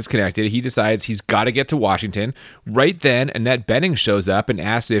call gets disconnected. He decides he's got to get to Washington. Right then, Annette Bening shows up and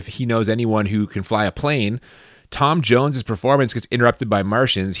asks if he knows anyone who can fly a plane. Tom Jones' performance gets interrupted by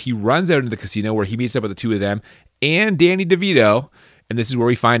Martians. He runs out into the casino where he meets up with the two of them and Danny DeVito. And this is where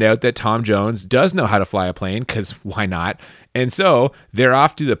we find out that Tom Jones does know how to fly a plane, because why not? And so they're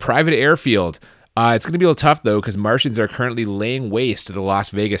off to the private airfield. It's going to be a little tough, though, because Martians are currently laying waste to the Las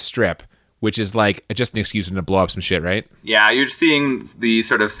Vegas Strip, which is like just an excuse to blow up some shit, right? Yeah, you're seeing the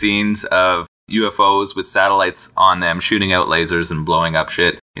sort of scenes of UFOs with satellites on them shooting out lasers and blowing up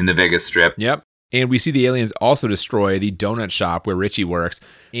shit in the Vegas Strip. Yep. And we see the aliens also destroy the donut shop where Richie works.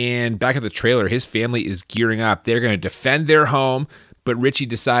 And back at the trailer, his family is gearing up. They're going to defend their home, but Richie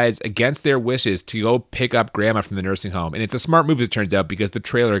decides against their wishes to go pick up Grandma from the nursing home. And it's a smart move, as it turns out, because the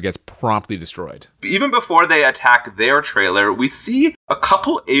trailer gets promptly destroyed. Even before they attack their trailer, we see a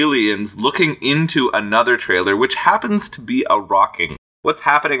couple aliens looking into another trailer, which happens to be a rocking What's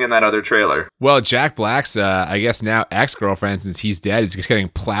happening in that other trailer? Well, Jack Black's, I guess now ex-girlfriend, since he's dead, is just getting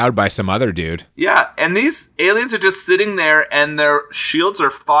plowed by some other dude. Yeah, and these aliens are just sitting there, and their shields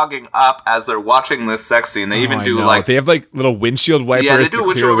are fogging up as they're watching this sex scene. They even do like they have like little windshield wipers. Yeah, they do to a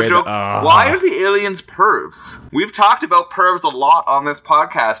windshield clear wiper away joke. Why are the aliens pervs? We've talked about pervs a lot on this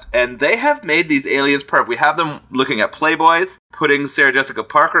podcast, and they have made these aliens perv. We have them looking at Playboys, putting Sarah Jessica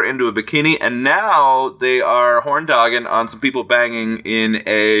Parker into a bikini, and now they are horn dogging on some people banging in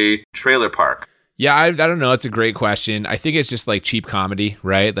a trailer park. Yeah, I don't know. It's a great question. I think it's just like cheap comedy,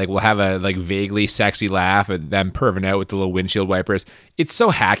 right? Like we'll have a like vaguely sexy laugh at them perving out with the little windshield wipers. It's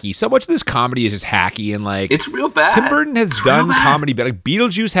so hacky. So much of this comedy is just hacky and like it's real bad. Tim Burton has done comedy, but like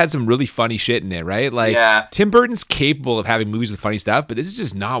Beetlejuice had some really funny shit in it, right? Like Tim Burton's capable of having movies with funny stuff, but this is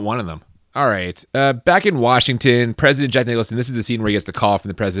just not one of them. All right. Back in Washington, President Jack Nicholson, this is the scene where he gets the call from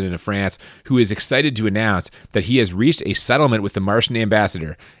the president of France, who is excited to announce that he has reached a settlement with the Martian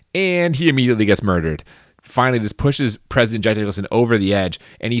ambassador, and he immediately gets murdered. Finally, this pushes President Jack Nicholson over the edge,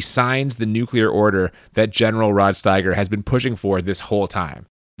 and he signs the nuclear order that General Rod Steiger has been pushing for this whole time.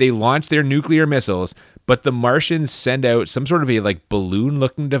 They launch their nuclear missiles, but the Martians send out some sort of a like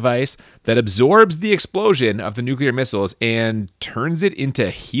balloon-looking device that absorbs the explosion of the nuclear missiles and turns it into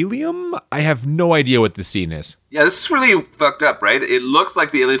helium? I have no idea what the scene is. Yeah, this is really fucked up, right? It looks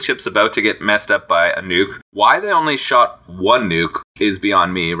like the alien ship's about to get messed up by a nuke. Why they only shot one nuke is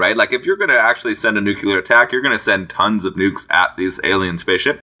beyond me, right? Like, if you're going to actually send a nuclear attack, you're going to send tons of nukes at this alien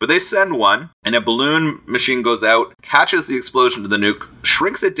spaceship. But they send one, and a balloon machine goes out, catches the explosion to the nuke,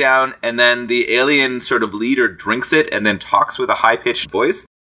 shrinks it down, and then the alien sort of leader drinks it and then talks with a high-pitched voice.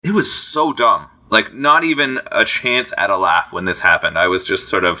 It was so dumb. Like, not even a chance at a laugh when this happened. I was just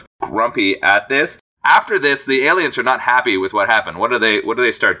sort of grumpy at this. After this, the aliens are not happy with what happened. What do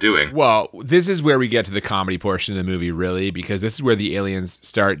they start doing? Well, this is where we get to the comedy portion of the movie, really, because this is where the aliens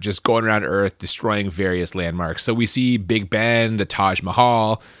start just going around Earth, destroying various landmarks. So we see Big Ben, the Taj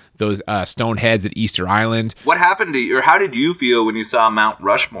Mahal, those stone heads at Easter Island. What happened to you, or how did you feel when you saw Mount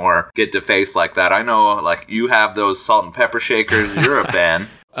Rushmore get defaced like that? I know, like, you have those salt and pepper shakers. You're a fan.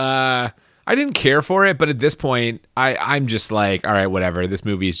 I didn't care for it, but at this point, I'm just like, all right, whatever. This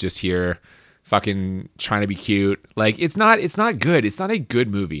movie is just here fucking trying to be cute. Like, it's not good. It's not a good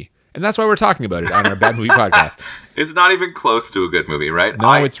movie. And that's why we're talking about it on our Bad Movie Podcast. It's not even close to a good movie, right?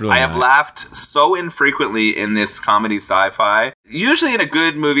 No, it's really I have laughed so infrequently in this comedy sci-fi. Usually in a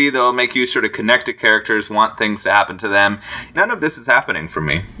good movie, they'll make you sort of connect to characters, want things to happen to them. None of this is happening for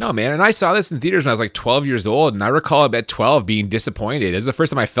me. No, man. And I saw this in theaters when I was like 12 years old, and I recall at 12 being disappointed. It was the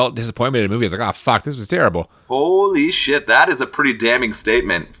first time I felt disappointment in a movie. I was like, oh, fuck, this was terrible. Holy shit, that is a pretty damning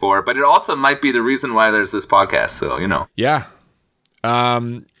statement but it also might be the reason why there's this podcast, so, you know. Yeah.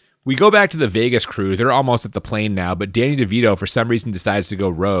 We go back to the Vegas crew. They're almost at the plane now, but Danny DeVito, for some reason, decides to go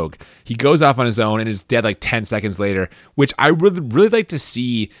rogue. He goes off on his own and is dead like 10 seconds later, which I would really like to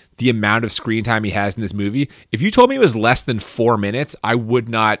see the amount of screen time he has in this movie. If you told me it was less than 4 minutes, I would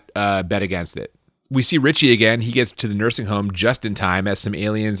not bet against it. We see Richie again. He gets to the nursing home just in time as some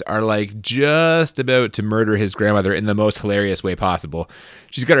aliens are like just about to murder his grandmother in the most hilarious way possible.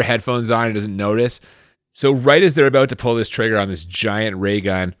 She's got her headphones on and doesn't notice. So right as they're about to pull this trigger on this giant ray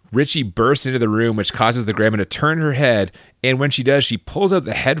gun, Richie bursts into the room, which causes the grandma to turn her head. And when she does, she pulls out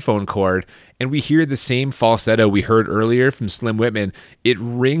the headphone cord, and we hear the same falsetto we heard earlier from Slim Whitman. It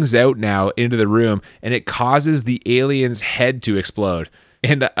rings out now into the room, and it causes the alien's head to explode.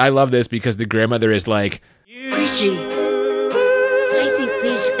 And I love this because the grandmother is like, Richie, I think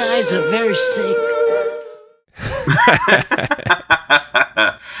these guys are very sick.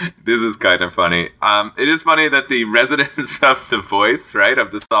 This is kind of funny. It is funny that the resonance of the voice, right,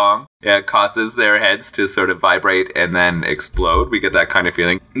 of the song, causes their heads to sort of vibrate and then explode. We get that kind of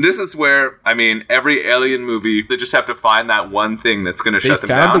feeling. This is where, I mean, every alien movie, they just have to find that one thing that's going to shut them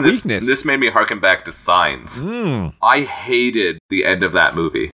down. They found the weakness. This made me harken back to Signs. I hated the end of that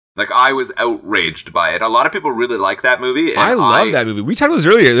movie. Like, I was outraged by it. A lot of people really like that movie. I love that movie. We talked about this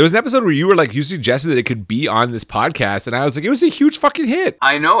earlier. There was an episode where you were like, you suggested that it could be on this podcast. And I was like, it was a huge fucking hit.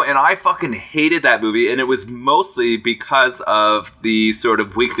 I know. And I fucking hated that movie. And it was mostly because of the sort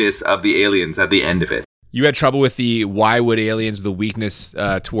of weakness of the aliens at the end of it. You had trouble with the why would aliens with a weakness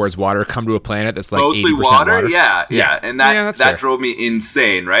towards water come to a planet that's like mostly 80% water? Yeah. And that drove me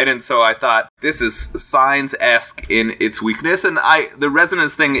insane, right? And so I thought this is Signs-esque in its weakness, and the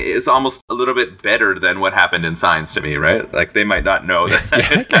resonance thing is almost a little bit better than what happened in Signs to me, right? Like they might not know that.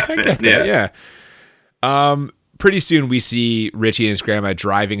 I get that, yeah. Pretty soon we see Richie and his grandma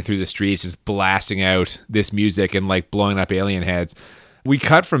driving through the streets, just blasting out this music and like blowing up alien heads. We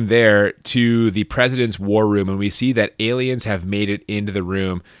cut from there to the president's war room, and we see that aliens have made it into the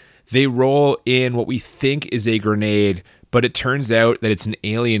room. They roll in what we think is a grenade, but it turns out that it's an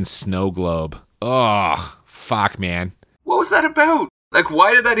alien snow globe. Oh, fuck, man. What was that about? Like,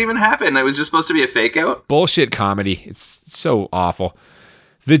 why did that even happen? It was just supposed to be a fake out? Bullshit comedy. It's so awful.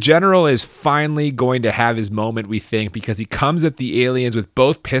 The general is finally going to have his moment, we think, because he comes at the aliens with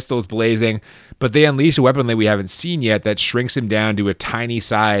both pistols blazing, but they unleash a weapon that we haven't seen yet that shrinks him down to a tiny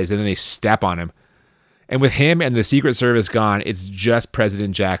size, and then they step on him. And with him and the Secret Service gone, it's just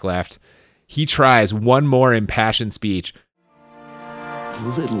President Jack left. He tries one more impassioned speech.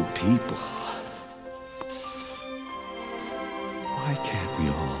 Little people. Why can't we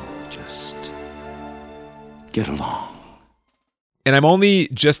all just get along? And I'm only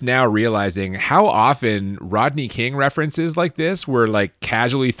just now realizing how often Rodney King references like this were like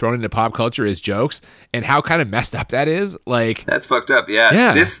casually thrown into pop culture as jokes, and how kind of messed up that is. Like, that's fucked up.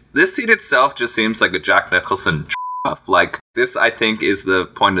 Yeah. This scene itself just seems like a Jack Nicholson off. Like, this, I think, is the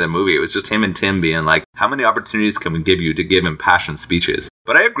point of the movie. It was just him and Tim being like, how many opportunities can we give you to give impassioned speeches?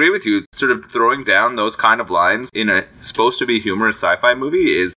 But I agree with you, sort of throwing down those kind of lines in a supposed to be humorous sci-fi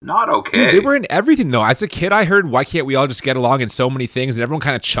movie is not okay. Dude, they were in everything, though. As a kid, I heard, why can't we all just get along in so many things? And everyone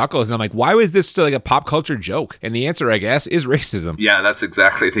kind of chuckles. And I'm like, why was this still like a pop culture joke? And the answer, I guess, is racism. Yeah, that's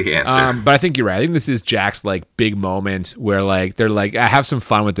exactly the answer. But I think you're right. I think this is Jack's like big moment where like they're like, have some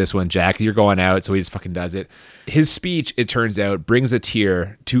fun with this one, Jack. You're going out. So he just fucking does it. His speech, it turns out, brings a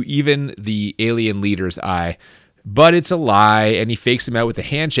tear to even the alien leader's eye. But it's a lie, and he fakes him out with a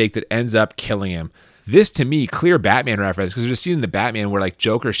handshake that ends up killing him. This, to me, clear Batman reference, because there's a scene in the Batman where like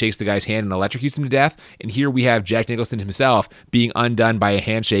Joker shakes the guy's hand and electrocutes him to death, and here we have Jack Nicholson himself being undone by a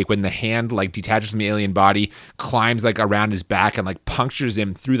handshake when the hand like detaches from the alien body, climbs like around his back and like punctures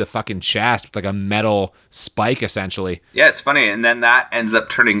him through the fucking chest with like a metal spike, essentially. Yeah, it's funny, and then that ends up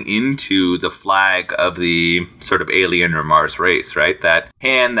turning into the flag of the sort of alien or Mars race, right? That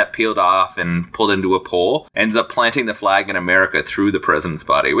hand that peeled off and pulled into a pole ends up planting the flag in America through the president's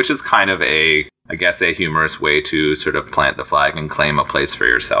body, which is kind of a humorous way to sort of plant the flag and claim a place for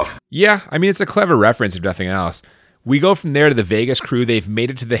yourself. Yeah, I mean, it's a clever reference, if nothing else. We go from there to the Vegas crew. They've made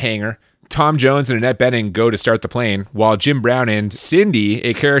it to the hangar. Tom Jones and Annette Bening go to start the plane, while Jim Brown and Cindy,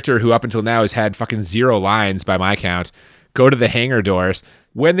 a character who up until now has had fucking 0 lines by my count, go to the hangar doors.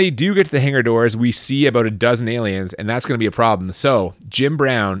 When they do get to the hangar doors, we see about a dozen aliens, and that's going to be a problem. So Jim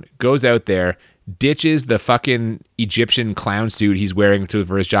Brown goes out there, ditches the fucking Egyptian clown suit he's wearing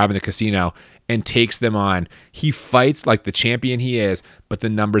for his job in the casino, and takes them on. He fights like the champion he is, but the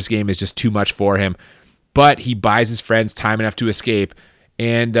numbers game is just too much for him. But he buys his friends time enough to escape.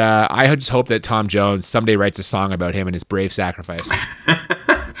 And I just hope that Tom Jones someday writes a song about him and his brave sacrifice.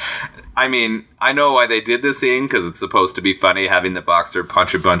 I mean, I know why they did this scene, because it's supposed to be funny having the boxer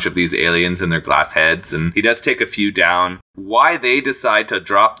punch a bunch of these aliens in their glass heads, and he does take a few down. Why they decide to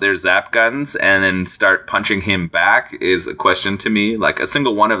drop their zap guns and then start punching him back is a question to me. Like, a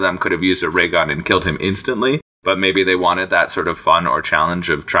single one of them could have used a ray gun and killed him instantly, but maybe they wanted that sort of fun or challenge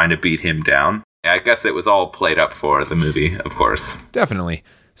of trying to beat him down. I guess it was all played up for the movie, of course. Definitely.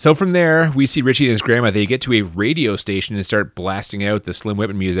 So from there, we see Richie and his grandma. They get to a radio station and start blasting out the Slim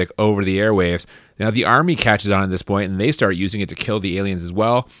Whitman music over the airwaves. Now, the army catches on at this point, and they start using it to kill the aliens as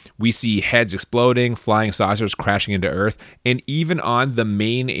well. We see heads exploding, flying saucers crashing into Earth, and even on the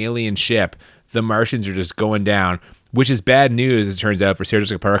main alien ship, the Martians are just going down, which is bad news, as it turns out, for Sarah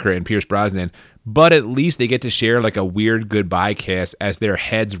Jessica Parker and Pierce Brosnan. But at least they get to share like a weird goodbye kiss as their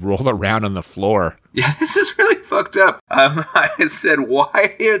heads roll around on the floor. Yeah, this is really fucked up. I said,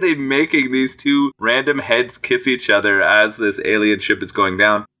 why are they making these two random heads kiss each other as this alien ship is going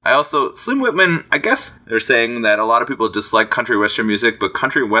down? I also, Slim Whitman, I guess they're saying that a lot of people dislike country western music, but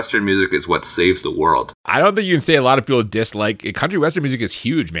country western music is what saves the world. I don't think you can say a lot of people dislike it. Country western music is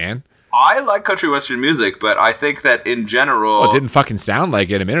huge, man. I like country western music, but I think that in general... Well, it didn't fucking sound like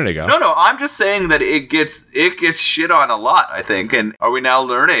it a minute ago. No, I'm just saying that it gets shit on a lot, I think. And are we now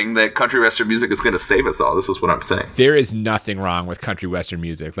learning that country western music is going to save us all? This is what I'm saying. There is nothing wrong with country western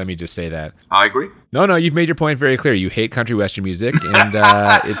music. Let me just say that. I agree. No, you've made your point very clear. You hate country western music, and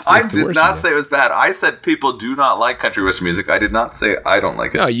it's I the worst. did not say it was bad. I said people do not like country western music. I did not say I don't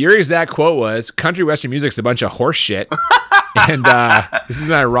like it. No, your exact quote was, country western music's a bunch of horse shit. And this is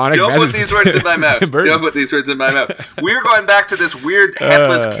an ironic message. Don't put these words in my mouth. Don't put these words in my mouth. We're going back to this weird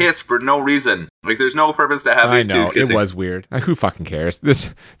headless kiss for no reason. Like, there's no purpose to have these two kissing. It was weird. Who fucking cares? This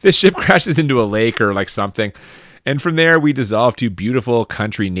ship crashes into a lake or like something. And from there, we dissolve to beautiful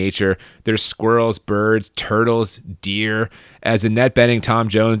country nature. There's squirrels, birds, turtles, deer, as Annette Bening, Tom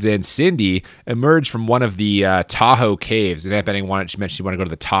Jones, and Cindy emerge from one of the Tahoe caves. Annette Bening mentioned she wanted to go to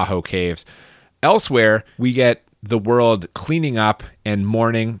the Tahoe caves. Elsewhere, we get the world cleaning up and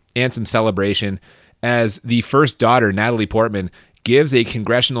mourning and some celebration as the first daughter, Natalie Portman, gives a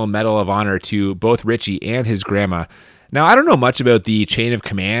Congressional Medal of Honor to both Richie and his grandma. Now, I don't know much about the chain of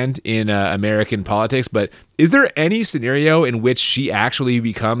command in American politics, but is there any scenario in which she actually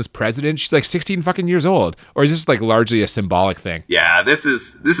becomes president? She's like 16 fucking years old. Or is this like largely a symbolic thing? Yeah, this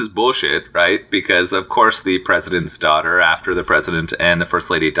is bullshit, right? Because of course the president's daughter, after the president and the first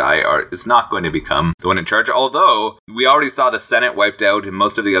lady die, is not going to become the one in charge. Although we already saw the Senate wiped out and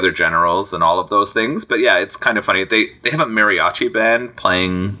most of the other generals and all of those things. But yeah, it's kind of funny. They have a mariachi band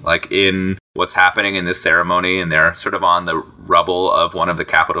playing like in what's happening in this ceremony, and they're sort of on the rubble of one of the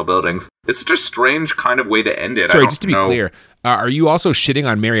Capitol buildings. It's such a strange kind of way to end it. Sorry, just to be clear, are you also shitting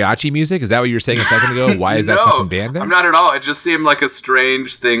on mariachi music? Is that what you were saying a second ago? Why is that fucking band there? I'm not at all. It just seemed like a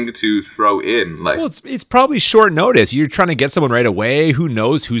strange thing to throw in. Like, well, it's probably short notice. You're trying to get someone right away. Who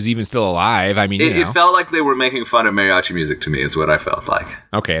knows who's even still alive? I mean, it felt like they were making fun of mariachi music to me, is what I felt like.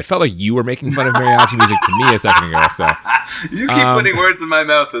 Okay, it felt like you were making fun of mariachi music to me a second ago. So you keep putting words in my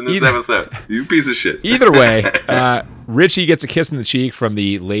mouth in this episode. You piece of shit. Either way, Richie gets a kiss in the cheek from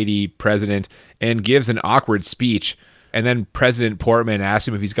the lady president and gives an awkward speech. And then President Portman asks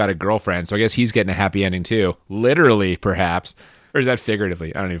him if he's got a girlfriend. So I guess he's getting a happy ending too. Literally, perhaps. Or is that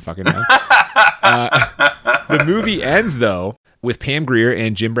figuratively? I don't even fucking know. The movie ends, though, with Pam Grier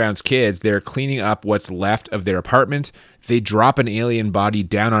and Jim Brown's kids. They're cleaning up what's left of their apartment. They drop an alien body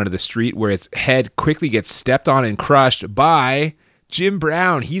down onto the street where its head quickly gets stepped on and crushed by Jim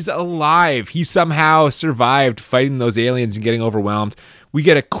Brown. He's alive. He somehow survived fighting those aliens and getting overwhelmed. We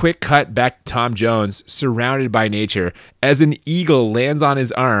get a quick cut back to Tom Jones, surrounded by nature, as an eagle lands on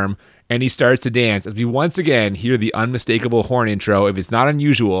his arm and he starts to dance, as we once again hear the unmistakable horn intro, if it's not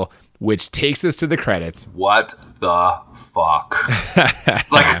unusual, which takes us to the credits. What the fuck?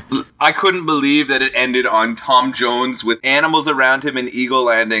 Like, I couldn't believe that it ended on Tom Jones with animals around him and eagle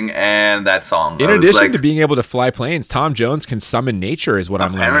landing and that song. In addition to being able to fly planes, Tom Jones can summon nature, is what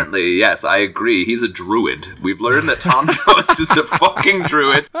I'm learning. Apparently, yes, I agree. He's a druid. We've learned that Tom Jones is a fucking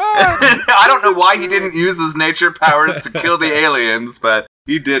druid. I don't know why he didn't use his nature powers to kill the aliens, but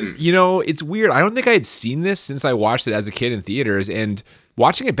he didn't. You know, it's weird. I don't think I had seen this since I watched it as a kid in theaters, and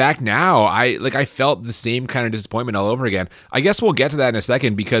watching it back now, I felt the same kind of disappointment all over again. I guess we'll get to that in a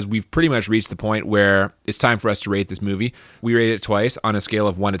second because we've pretty much reached the point where it's time for us to rate this movie. We rated it twice on a scale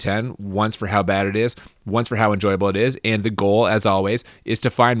of 1 to 10, once for how bad it is, once for how enjoyable it is, and the goal, as always, is to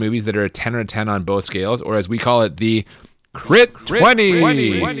find movies that are a 10 or a 10 on both scales, or as we call it, the Crit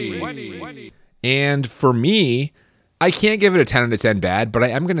 20. And for me, I can't give it a 10 out of 10 bad, but I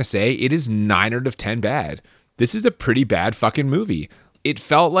am going to say it is 9 out of 10 bad. This is a pretty bad fucking movie. It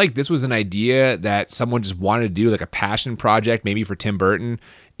felt like this was an idea that someone just wanted to do, like a passion project, maybe for Tim Burton.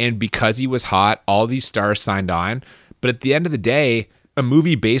 And because he was hot, all these stars signed on. But at the end of the day, a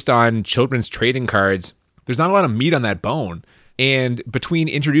movie based on children's trading cards, there's not a lot of meat on that bone. And between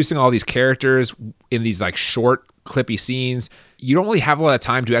introducing all these characters in these like short, clippy scenes, you don't really have a lot of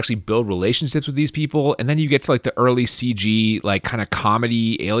time to actually build relationships with these people. And then you get to like the early CG, like kind of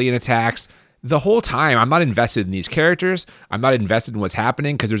comedy alien attacks. The whole time, I'm not invested in these characters. I'm not invested in what's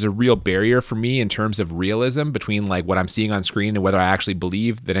happening because there's a real barrier for me in terms of realism between like what I'm seeing on screen and whether I actually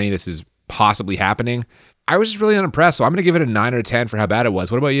believe that any of this is possibly happening. I was just really unimpressed, so I'm going to give it a 9 out of 10 for how bad it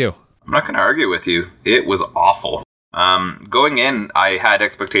was. What about you? I'm not going to argue with you. It was awful. Going in, I had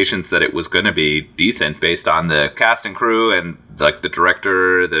expectations that it was going to be decent based on the cast and crew and like the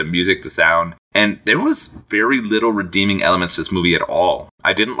director, the music, the sound. And there was very little redeeming elements to this movie at all.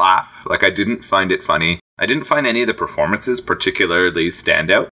 I didn't laugh. Like, I didn't find it funny. I didn't find any of the performances particularly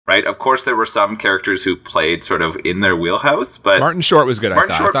standout, right? Of course, there were some characters who played sort of in their wheelhouse, but Martin Short was good,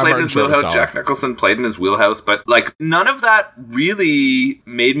 Martin Short played in his wheelhouse. Jack Nicholson played in his wheelhouse, but like none of that really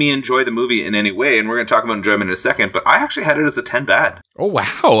made me enjoy the movie in any way. And we're going to talk about enjoyment in a second, but I actually had it as a 10 bad. Oh, wow.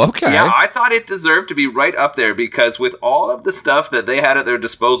 Okay. Yeah, I thought it deserved to be right up there because with all of the stuff that they had at their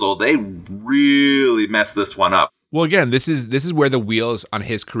disposal, they really messed this one up. Well, again, this is where the wheels on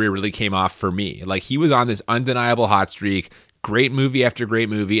his career really came off for me. Like, he was on this undeniable hot streak, great movie after great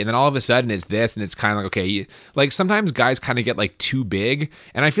movie, and then all of a sudden it's this, and it's kind of like, okay, like sometimes guys kind of get like too big,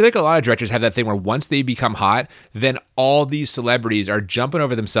 and I feel like a lot of directors have that thing where once they become hot, then all these celebrities are jumping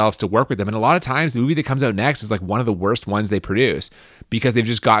over themselves to work with them, and a lot of times the movie that comes out next is like one of the worst ones they produce because they've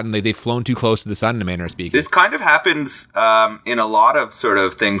just gotten, like, they've flown too close to the sun, in a manner of speaking. This kind of happens in a lot of sort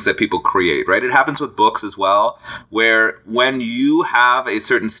of things that people create, right? It happens with books as well, where when you have a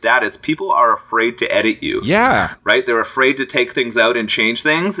certain status, people are afraid to edit you. Yeah. Right? They're afraid to take things out and change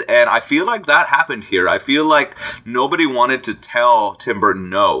things, and I feel like that happened here. I feel like nobody wanted to tell Tim Burton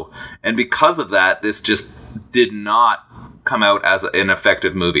no, and because of that, this just did not come out as an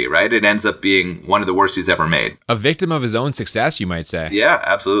effective movie, right? It ends up being one of the worst he's ever made. A victim of his own success, you might say. Yeah,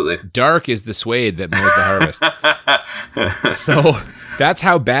 absolutely. Dark is the suede that mows the harvest. So that's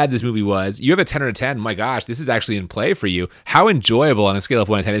how bad this movie was. You have a 10 out of 10. My gosh, this is actually in play for you. How enjoyable on a scale of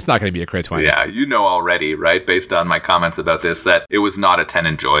 1 to 10? It's not going to be a crit 20. Yeah, you know already, right, based on my comments about this, that it was not a 10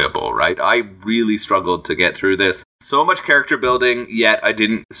 enjoyable, right? I really struggled to get through this. So much character building, yet I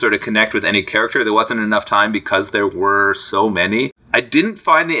didn't sort of connect with any character. There wasn't enough time because there were so many. I didn't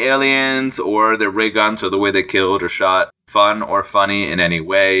find the aliens or their ray guns or the way they killed or shot fun or funny in any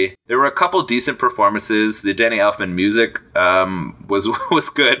way. There were a couple decent performances. The Danny Elfman music was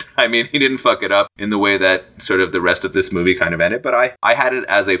good. I mean, he didn't fuck it up in the way that sort of the rest of this movie kind of ended, but I had it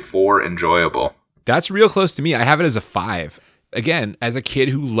as a 4 enjoyable. That's real close to me. I have it as a 5. Again, as a kid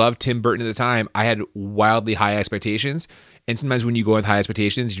who loved Tim Burton at the time, I had wildly high expectations. And sometimes when you go with high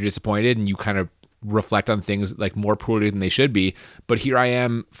expectations, you're disappointed and you kind of reflect on things like more poorly than they should be. But here I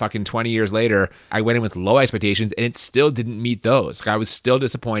am fucking 20 years later. I went in with low expectations and it still didn't meet those. Like, I was still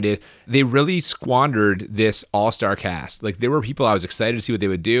disappointed. They really squandered this all-star cast. Like, there were people I was excited to see what they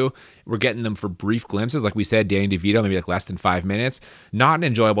would do. We're getting them for brief glimpses. Like we said, Danny DeVito, maybe like less than 5 minutes. Not an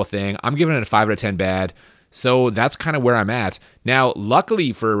enjoyable thing. I'm giving it a 5 out of 10 bad. So that's kind of where I'm at. Now,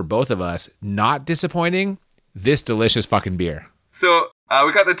 luckily for both of us, not disappointing, this delicious fucking beer. So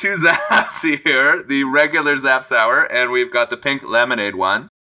we got the 2 Zaps here, the regular Zap Sour, and we've got the pink lemonade one,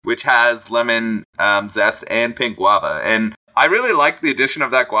 which has lemon zest and pink guava. And I really like the addition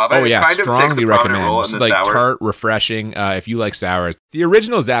of that guava. Oh yeah, it kind of takes a prominent role in Just the like sour. tart, refreshing. If you like sours, the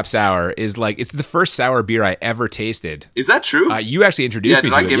original Zap Sour is like, it's the first sour beer I ever tasted. Is that true? You actually introduced me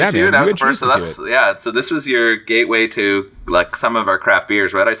to it. Did I give it to you? Man, That was you the first. So introduced me to that's So this was your gateway to like some of our craft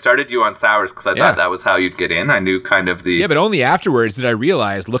beers, right? I started you on sours because I thought that was how you'd get in. I knew kind of the but only afterwards did I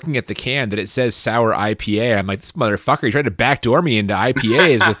realize, looking at the can, that it says sour IPA. I'm like, this motherfucker, he tried to backdoor me into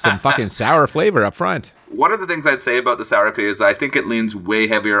IPAs with some fucking sour flavor up front. One of the things I'd say about the sour IPA is I think it leans way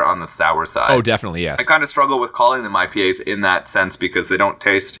heavier on the sour side. Oh, definitely, yes. I kind of struggle with calling them IPAs in that sense because they don't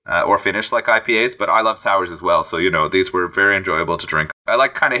taste or finish like IPAs, but I love sours as well. So, these were very enjoyable to drink. I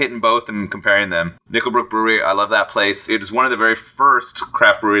like kind of hitting both and comparing them. Nickelbrook Brewery, I love that place. It is one of the very first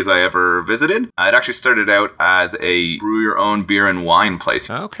craft breweries I ever visited. It actually started out as a brew your own beer and wine place.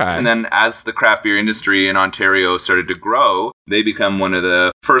 Okay. And then as the craft beer industry in Ontario started to grow, they become one of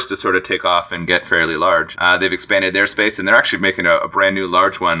the first to sort of take off and get fairly large. They've expanded their space, and they're actually making a brand new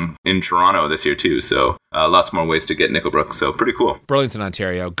large one in Toronto this year too. So lots more ways to get Nickelbrook. So pretty cool. Burlington,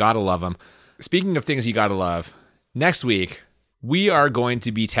 Ontario. Gotta love them. Speaking of things you gotta love, next week, we are going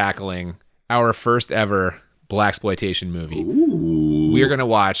to be tackling our first ever blaxploitation movie. Ooh. We are going to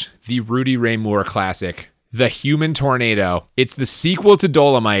watch the Rudy Ray Moore classic, The Human Tornado. It's the sequel to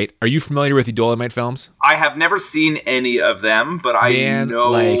Dolomite. Are you familiar with the Dolomite films? I have never seen any of them, but I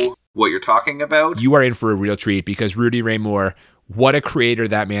know what you're talking about. You are in for a real treat because Rudy Ray Moore, what a creator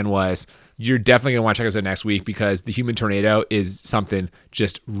that man was. You're definitely going to want to check us out next week because The Human Tornado is something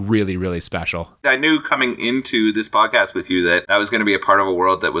just really, really special. I knew coming into this podcast with you that I was going to be a part of a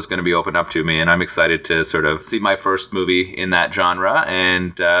world that was going to be opened up to me, and I'm excited to sort of see my first movie in that genre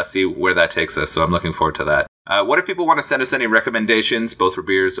and see where that takes us. So I'm looking forward to that. What if people want to send us any recommendations, both for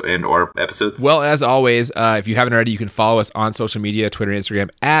beers and or episodes? Well, as always, if you haven't already, you can follow us on social media, Twitter and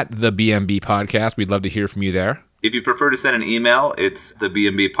Instagram, at the BMB Podcast. We'd love to hear from you there. If you prefer to send an email, it's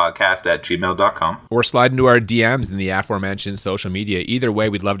thebmbpodcast@gmail.com. Or slide into our DMs in the aforementioned social media. Either way,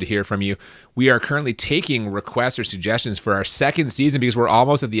 we'd love to hear from you. We are currently taking requests or suggestions for our second season because we're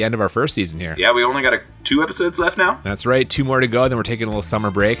almost at the end of our first season here. Yeah, we only got 2 episodes left now. That's right. 2 more to go, then we're taking a little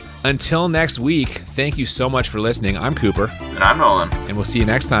summer break. Until next week, thank you so much for listening. I'm Cooper. And I'm Nolan. And we'll see you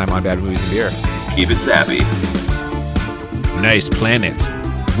next time on Bad Movies and Beer. Keep it sappy. Nice planet.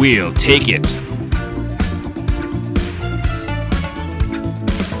 We'll take it.